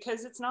things,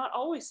 because it's not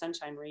always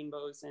sunshine,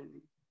 rainbows,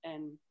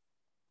 and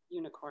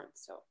unicorns.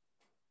 So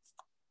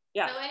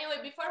yeah. So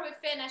anyway, before we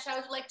finish, I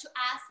would like to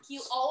ask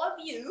you, all of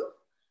you,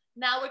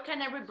 now we're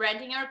kind of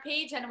rebranding our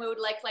page, and we would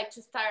like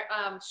to start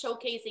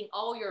showcasing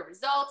all your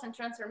results and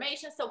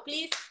transformations. So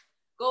please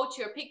go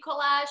to your pic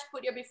collage,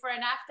 put your before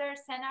and after,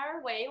 send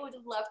our way. We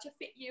would love to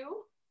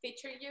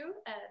feature you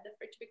at the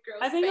Fit to Be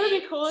Girls. I think page. it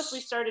would be cool if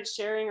we started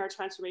sharing our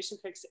transformation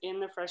pics in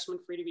the Freshman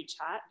Free to Be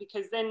chat,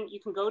 because then you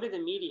can go to the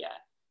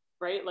media,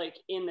 right? Like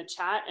in the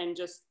chat and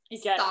just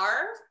get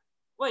star.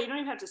 Well, you don't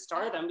even have to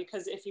star them,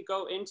 because if you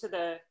go into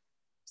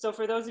so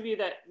for those of you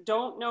that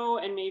don't know,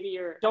 and maybe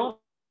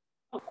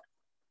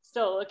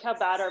still look how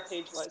bad our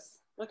page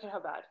was. Look at how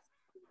bad.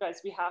 You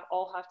guys, we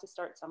all have to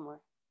start somewhere.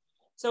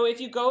 So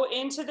if you go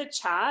into the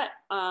chat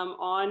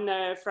on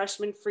the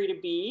Freshman Free to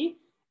Be,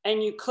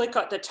 and you click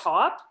at the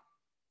top,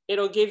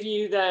 it'll give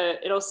you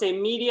it'll say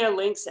media,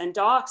 links, and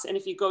docs. And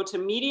if you go to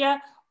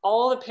media,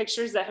 all the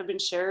pictures that have been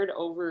shared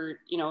over,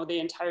 the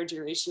entire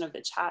duration of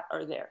the chat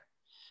are there.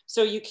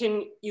 So you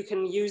can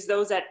use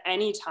those at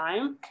any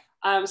time.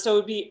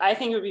 So I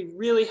think it would be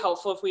really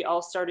helpful if we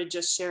all started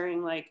just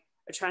sharing like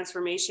a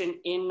transformation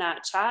in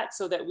that chat,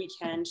 so that we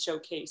can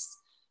showcase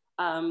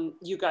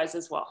you guys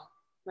as well,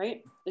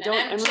 right? And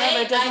remember,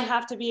 it doesn't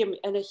have to be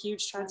a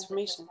huge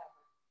transformation.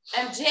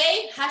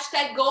 MJ,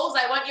 hashtag goals.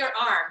 I want your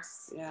arms.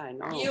 Yeah, I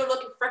know. You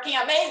looking freaking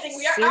amazing.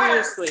 We are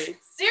Seriously. arms.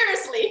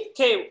 Seriously.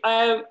 Okay,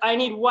 I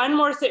need one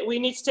more thing. We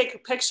need to take a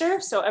picture,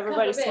 so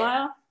everybody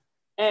smile.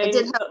 And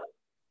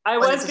I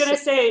was gonna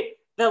say,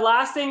 the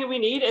last thing we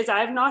need is, I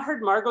have not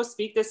heard Margot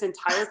speak this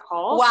entire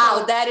call. Wow,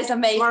 so that is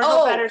amazing.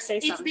 Margot better say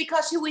something. It's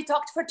because we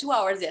talked for 2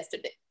 hours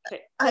yesterday.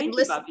 Okay, thank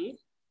you, Bubby.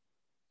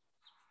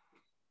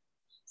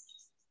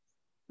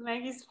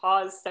 Maggie's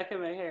paw is stuck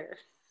in my hair.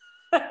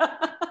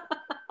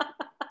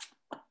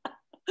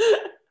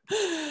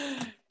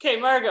 Okay,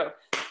 Margot.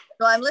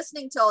 Well, I'm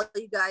listening to all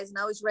you guys, and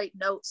I always write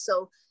notes.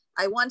 So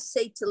I want to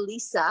say to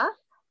Lisa,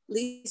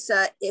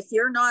 if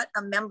you're not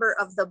a member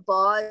of the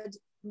BOD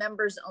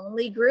members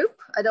only group,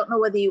 I don't know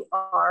whether you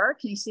are,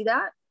 can you see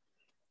that?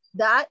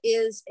 That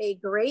is a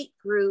great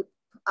group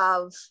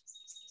of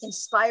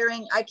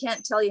inspiring. I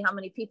can't tell you how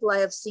many people I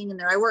have seen in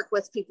there. I work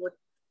with people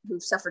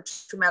who've suffered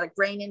traumatic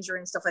brain injury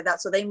and stuff like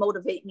that, so they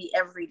motivate me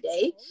every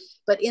day.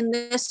 But in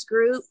this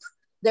group,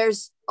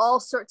 there's all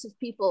sorts of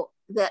people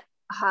that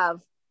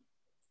have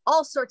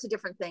all sorts of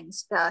different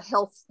things,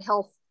 health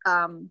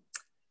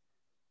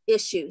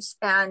issues,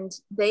 and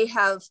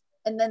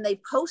then they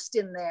post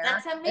in there.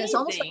 That's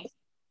amazing.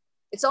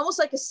 It's almost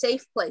like a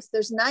safe place.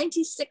 There's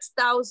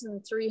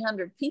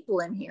 96,300 people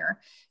in here,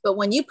 but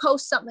when you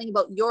post something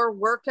about your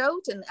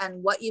workout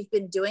and what you've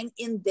been doing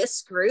in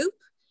this group,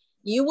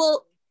 you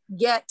will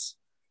get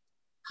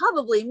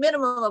probably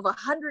minimum of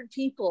 100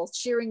 people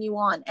cheering you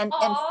on, and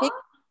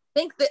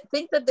think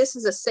that this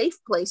is a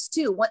safe place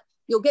too.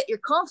 You'll get your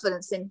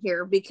confidence in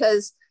here,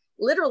 because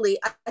literally,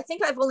 I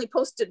think I've only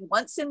posted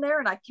once in there,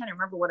 and I can't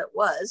remember what it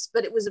was,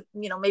 but it was,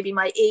 maybe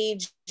my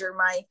age or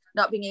my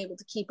not being able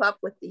to keep up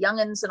with the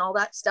youngins and all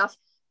that stuff.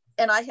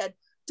 And I had,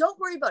 don't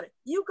worry about it.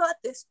 You got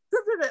this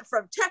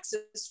from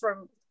Texas,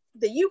 from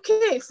the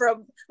UK,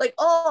 from like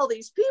all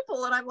these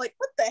people. And I'm like,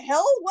 what the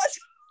hell?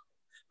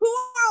 Who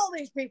are all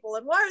these people?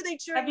 And why are they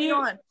cheering me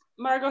on?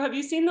 Margot, have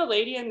you seen the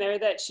lady in there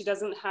that she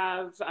doesn't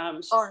have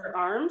her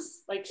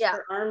arms, like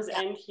her arms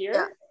end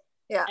here?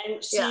 Yeah.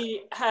 And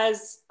she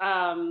has,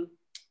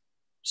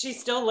 she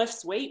still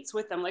lifts weights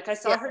with them. Like I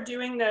saw her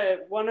doing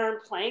the one arm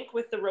plank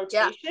with the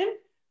rotation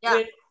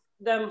with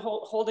them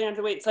holding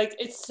onto weights. Like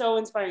it's so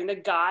inspiring. The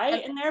guy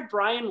in there,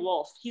 Brian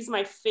Wolf, he's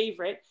my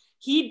favorite.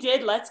 He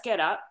did Let's Get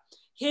Up.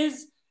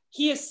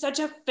 He is such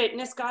a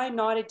fitness guy,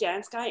 not a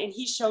dance guy. And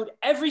he showed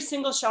every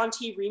single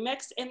Shanti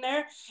remix in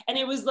there. And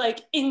it was like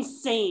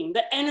insane.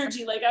 The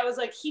energy, like I was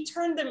like, he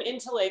turned them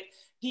into like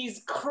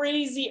these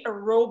crazy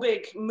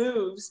aerobic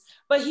moves,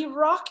 but he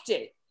rocked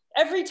it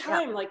every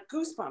time, like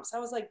goosebumps. I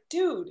was like,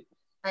 dude.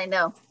 I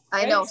know.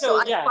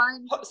 So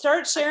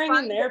start sharing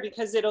in there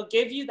because it'll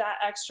give you that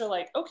extra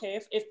like, okay,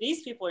 if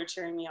these people are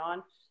cheering me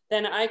on,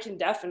 then I can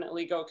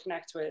definitely go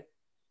connect with.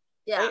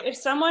 Yeah. Right? If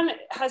someone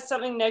has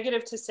something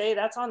negative to say,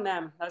 that's on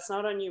them. That's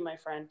not on you, my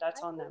friend. That's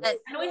on them. And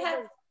we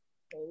have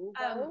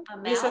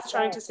Lisa's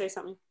trying to say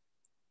something.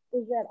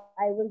 Is that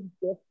I was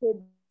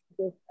gifted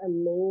this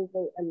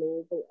amazing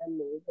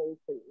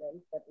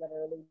treatment that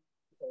literally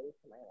changed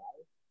my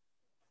life.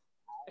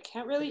 I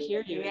can't really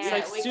hear you. It's Yeah,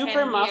 like we super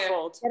can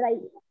muffled. That I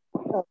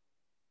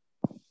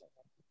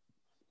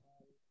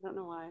don't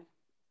know why.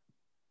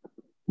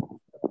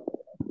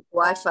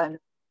 Wi-Fi.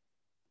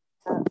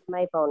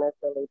 My phone is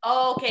really.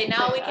 Oh, okay,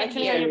 now we can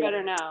hear you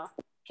better now.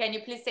 Can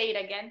you please say it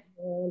again?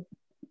 Can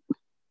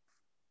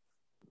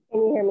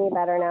you hear me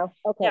better now?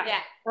 Okay.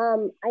 Yeah.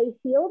 I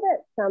feel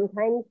that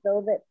sometimes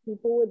though that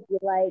people would be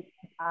like,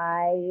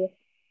 I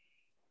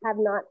have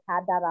not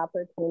had that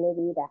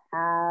opportunity to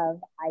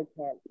have, I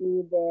can't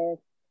do this,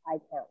 I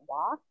can't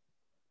walk.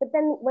 But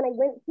then when I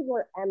went to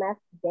your MS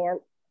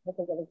dance, I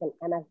think it was an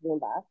MS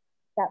Zumba,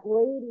 that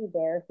lady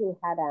there who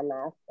had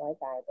MS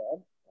like I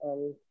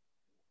did,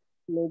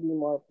 maybe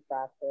more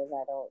progressive,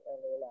 I don't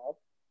really know.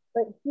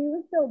 But she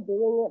was still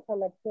doing it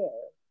from a chair.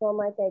 So I'm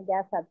like, I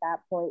guess at that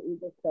point, you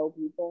just show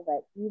people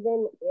that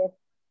even if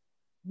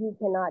you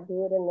cannot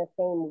do it in the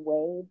same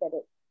way, that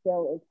it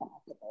still is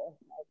possible.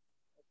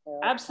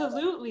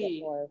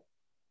 Absolutely.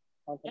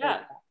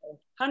 Yeah,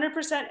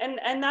 100%.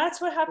 And that's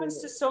what happens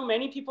to so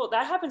many people.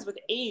 That happens with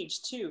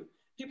age too.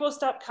 People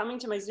stop coming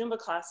to my Zumba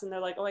class and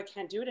they're like, oh, I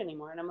can't do it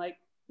anymore. And I'm like,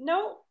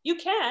 no, you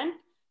can.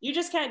 You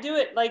just can't do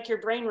it like your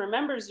brain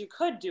remembers you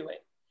could do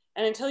it.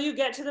 And until you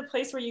get to the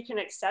place where you can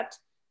accept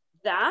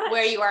that,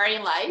 where you are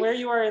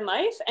in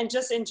life and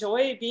just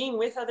enjoy being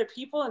with other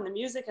people and the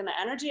music and the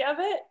energy of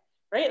it,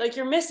 right? Like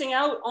you're missing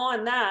out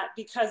on that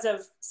because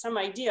of some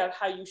idea of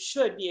how you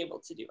should be able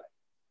to do it.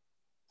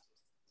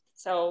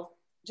 So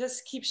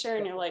just keep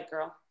sharing your light,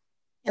 girl.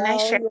 And I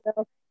share.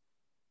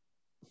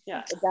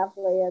 Yeah, it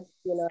definitely is,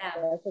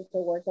 it's a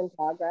work in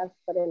progress,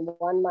 but in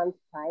 1 month's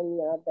time,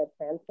 the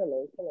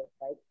transformation is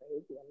quite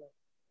crazy.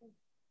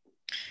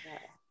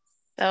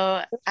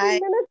 So 15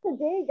 minutes a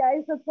day,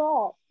 guys, that's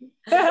all.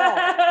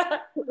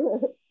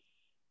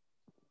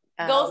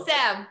 Go,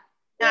 Sam.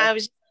 No, I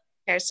was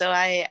here. So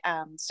I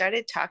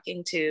started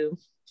talking to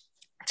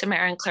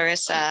Tamara and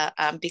Clarissa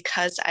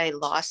because I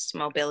lost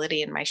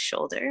mobility in my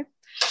shoulder.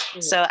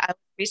 So I was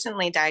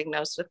recently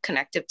diagnosed with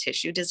connective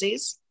tissue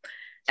disease.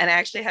 And I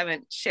actually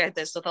haven't shared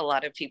this with a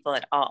lot of people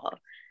at all.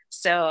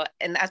 So,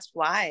 and that's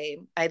why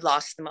I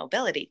lost the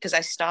mobility, because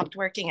I stopped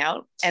working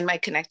out and my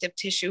connective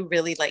tissue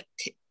really like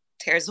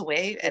tears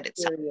away at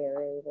itself.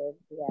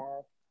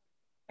 Yeah.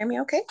 Hear me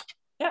okay?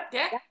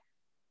 Yeah.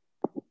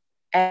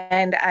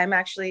 And I'm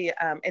actually,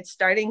 it's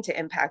starting to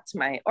impact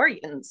my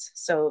organs.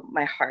 So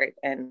my heart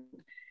and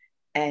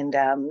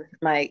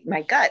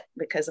my gut,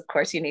 because of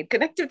course you need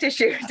connective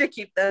tissue to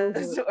keep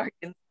those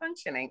organs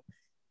functioning.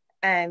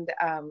 And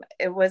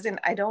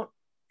I don't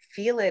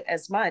feel it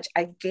as much.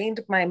 I gained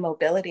my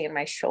mobility in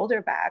my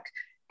shoulder back.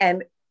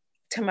 And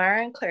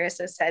Tamara and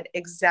Clarissa said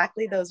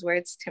exactly those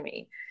words to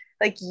me.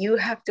 Like, you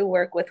have to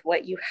work with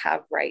what you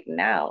have right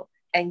now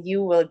and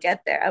you will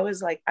get there. I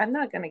was like, I'm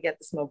not going to get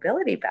this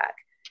mobility back.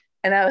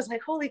 And I was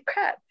like, holy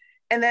crap.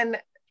 And then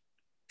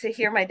to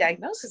hear my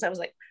diagnosis, I was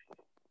like,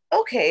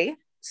 okay.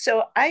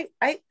 So I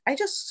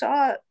just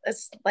saw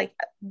like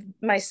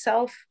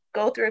myself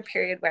go through a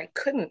period where I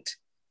couldn't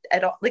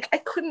at all. Like I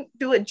couldn't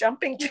do a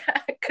jumping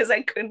jack because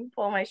I couldn't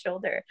pull my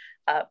shoulder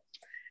up.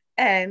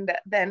 And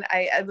then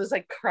I was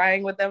like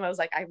crying with them. I was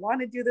like, I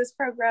want to do this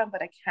program,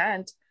 but I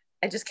can't.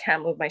 I just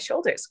can't move my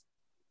shoulders.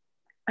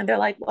 And they're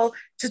like, well,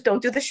 just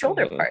don't do the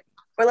shoulder part.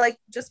 Or like,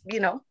 just,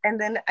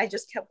 and then I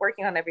just kept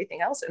working on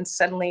everything else. And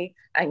suddenly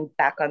I'm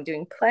back on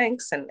doing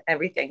planks and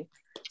everything.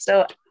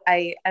 So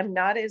I am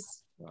not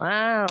as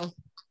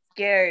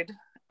scared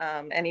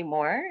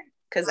anymore,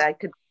 because I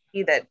could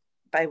see that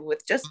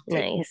with just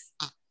nice.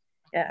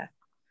 Yeah.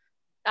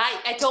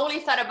 I totally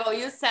thought about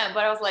you, Sam,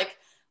 but I was like,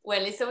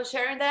 when Lisa was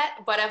sharing that,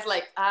 but I was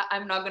like,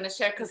 I'm not going to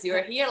share because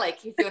you're here.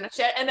 Like, if you want to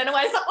share. And then I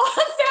was like, oh,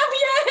 Sam,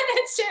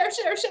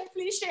 yeah, share,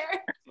 please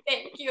share.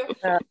 Thank you.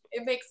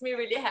 It makes me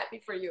really happy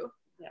for you.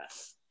 Yeah.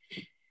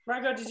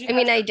 Margot, did you?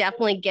 I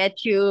definitely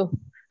get you.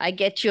 I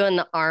get you on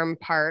the arm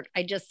part.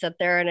 I just sit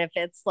there, and if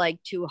it's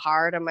like too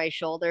hard and my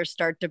shoulders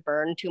start to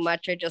burn too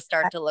much, I just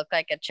start to look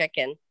like a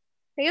chicken.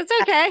 It's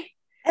okay.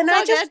 And It's I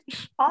all just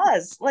good.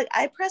 pause. Like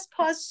I press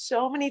pause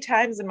so many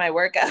times in my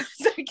workouts.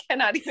 I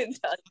cannot even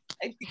tell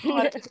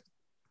you.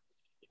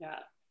 Yeah.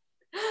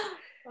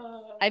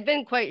 I've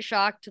been quite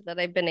shocked that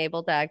I've been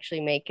able to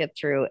actually make it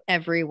through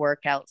every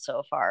workout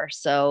so far.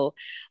 So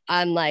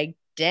I'm like,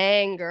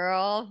 dang,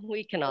 girl,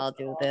 we can all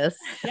do this.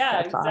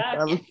 Yeah, That's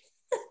exactly. awesome.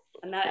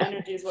 And that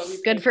energy is what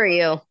we Good for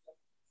you.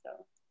 So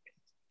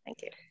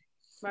Thank you.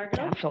 Margot,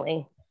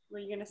 Definitely. what were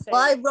you gonna say?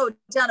 Well, I wrote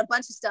down a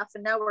bunch of stuff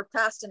and now we're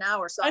past an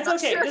hour. So That's I'm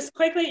not okay. sure. Just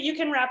quickly, you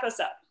can wrap us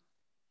up.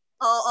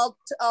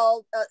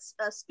 I'll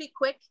speak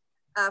quick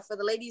for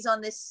the ladies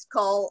on this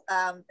call.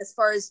 As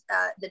far as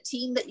the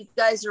team that you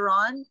guys are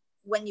on,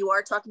 when you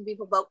are talking to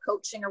people about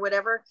coaching or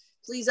whatever,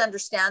 please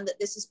understand that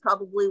this is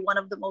probably one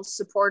of the most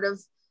supportive.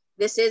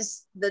 This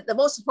is the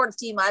most supportive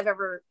team I've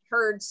ever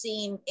heard,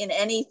 seen in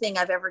anything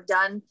I've ever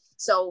done.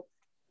 So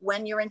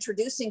when you're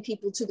introducing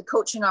people to the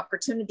coaching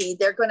opportunity,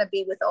 they're going to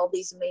be with all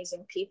these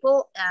amazing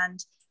people.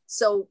 And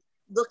so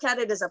look at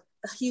it as a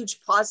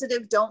huge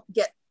positive. Don't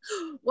get,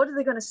 what are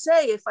they going to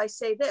say if I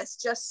say this?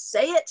 Just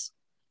say it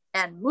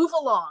and move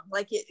along,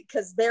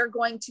 because they're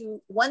going to,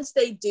 once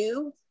they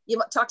do, you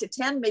might talk to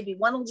 10, maybe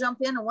one will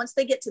jump in. And once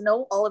they get to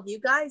know all of you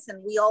guys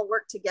and we all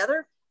work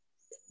together,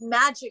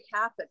 magic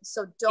happens.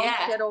 So don't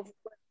get over.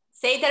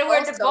 Say that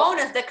we're the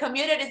bonus. The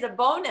community is the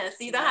bonus.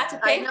 You don't have to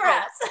pay for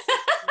us.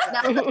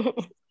 Now,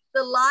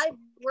 the live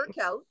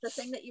workout, the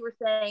thing that you were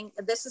saying,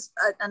 this is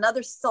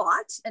another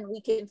thought, and we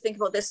can think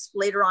about this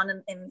later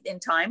on in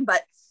time,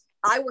 but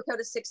I work out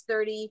at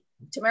 6:30.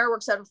 Tamara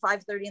works out at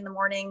 5:30 in the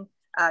morning.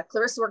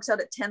 Clarissa works out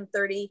at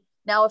 10:30.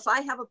 Now, if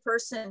I have a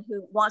person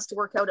who wants to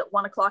work out at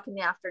 1 o'clock in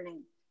the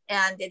afternoon,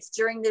 and it's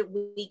during the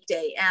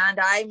weekday, and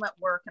I'm at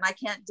work and I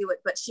can't do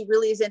it, but she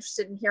really is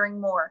interested in hearing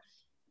more,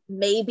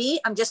 maybe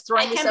I'm just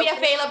throwing this out. I can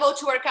be available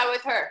to work out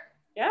with her.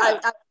 Yeah.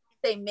 I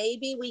say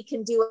maybe we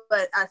can do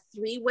a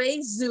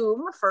three-way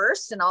Zoom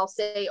first, and I'll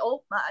say,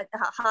 oh,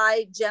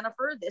 hi,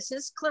 Jennifer, this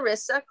is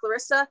Clarissa.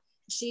 Clarissa,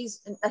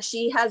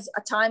 she has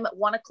a time at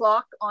 1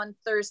 o'clock on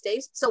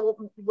Thursdays.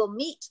 So we'll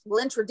meet,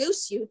 we'll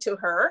introduce you to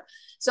her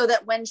so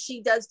that when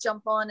she does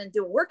jump on and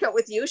do a workout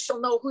with you,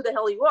 she'll know who the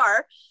hell you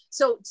are.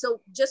 So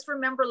just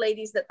remember,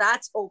 ladies, that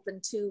that's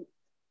open to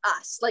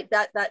us, like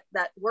that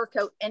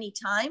workout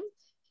anytime.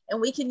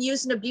 And we can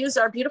use and abuse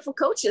our beautiful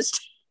coaches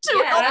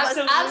to help us.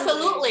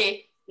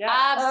 Absolutely. Yeah.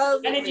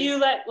 Absolutely. And if you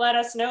let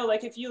us know,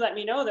 like if you let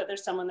me know that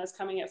there's someone that's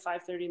coming at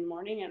 5:30 in the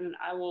morning, and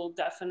I will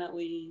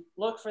definitely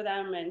look for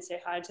them and say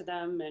hi to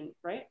them, and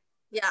right?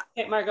 Yeah.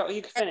 Okay, Margot,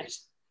 you can finish.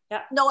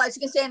 Yeah. No, I was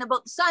going to say, and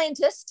about the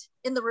scientist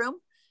in the room,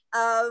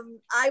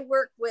 I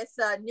work with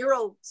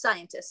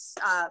neuroscientists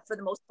for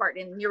the most part,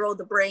 in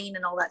the brain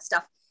and all that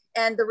stuff.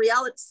 And the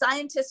reality,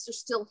 scientists are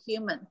still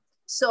human.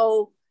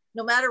 So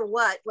no matter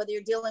what, whether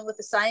you're dealing with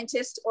a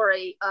scientist or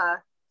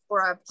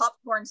a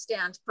popcorn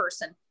stand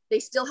person, they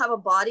still have a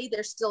body,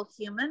 they're still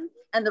human.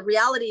 And the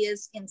reality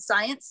is, in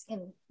science,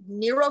 in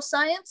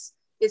neuroscience,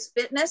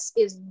 fitness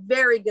is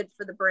very good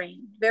for the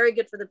brain, very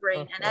good for the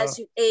brain. And as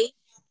you age,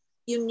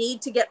 you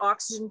need to get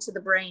oxygen to the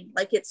brain.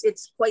 Like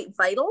it's quite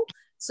vital.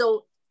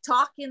 So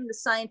talk in the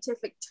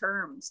scientific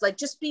terms, like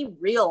just be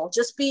real,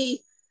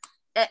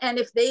 and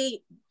if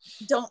they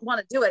don't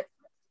want to do it,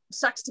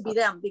 sucks to be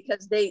them,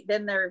 because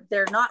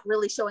they're not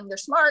really showing their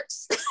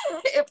smarts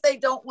if they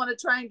don't want to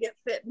try and get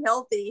fit and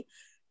healthy,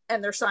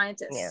 and they're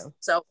scientists. Yeah.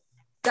 So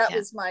that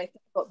was my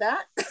thing about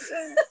that.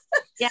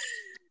 Yeah.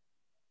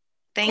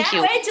 Thank you.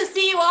 Can't wait to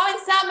see you all in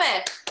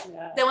Summit.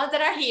 Yeah. The ones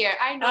that are here.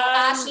 I know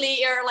Ashley,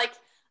 you're like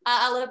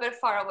a little bit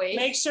far away.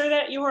 Make sure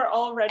that you are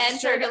all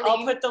registered.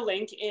 I'll put the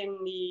link in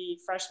the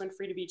freshman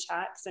free to be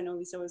chat, because I know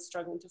Lisa was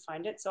struggling to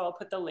find it. So I'll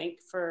put the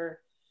link for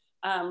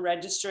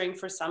registering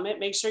for Summit.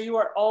 Make sure you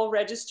are all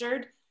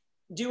registered.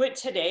 Do it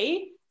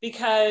today,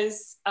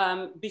 because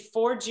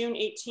before June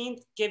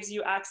 18th gives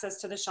you access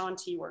to the Shaun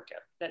T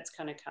workout that's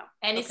going to come.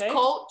 And it's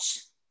Coach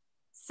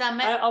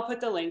Summit. I'll put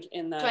the link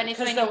in the,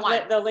 because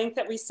the link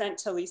that we sent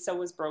to Lisa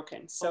was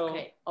broken. So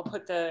I'll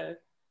put the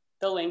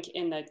link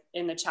in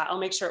the chat. I'll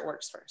make sure it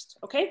works first.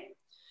 Okay.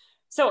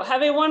 So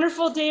have a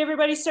wonderful day,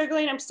 everybody.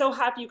 Circling. I'm so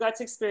happy you got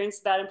to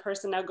experience that in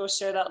person. Now go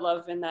share that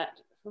love and that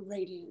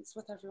radiance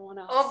with everyone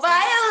else. Oh,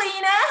 bye,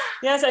 Alina.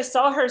 Yes, I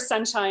saw her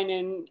sunshine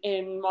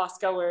in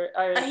Moscow.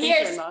 Here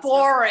it's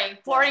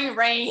pouring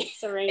rain.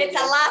 It's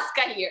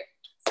Alaska here.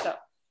 So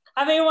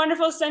have a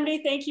wonderful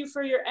Sunday. Thank you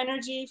for your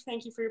energy.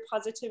 Thank you for your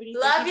positivity.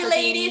 Love you,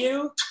 ladies.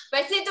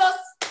 Besitos.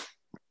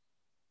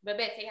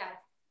 Bebé, say hi.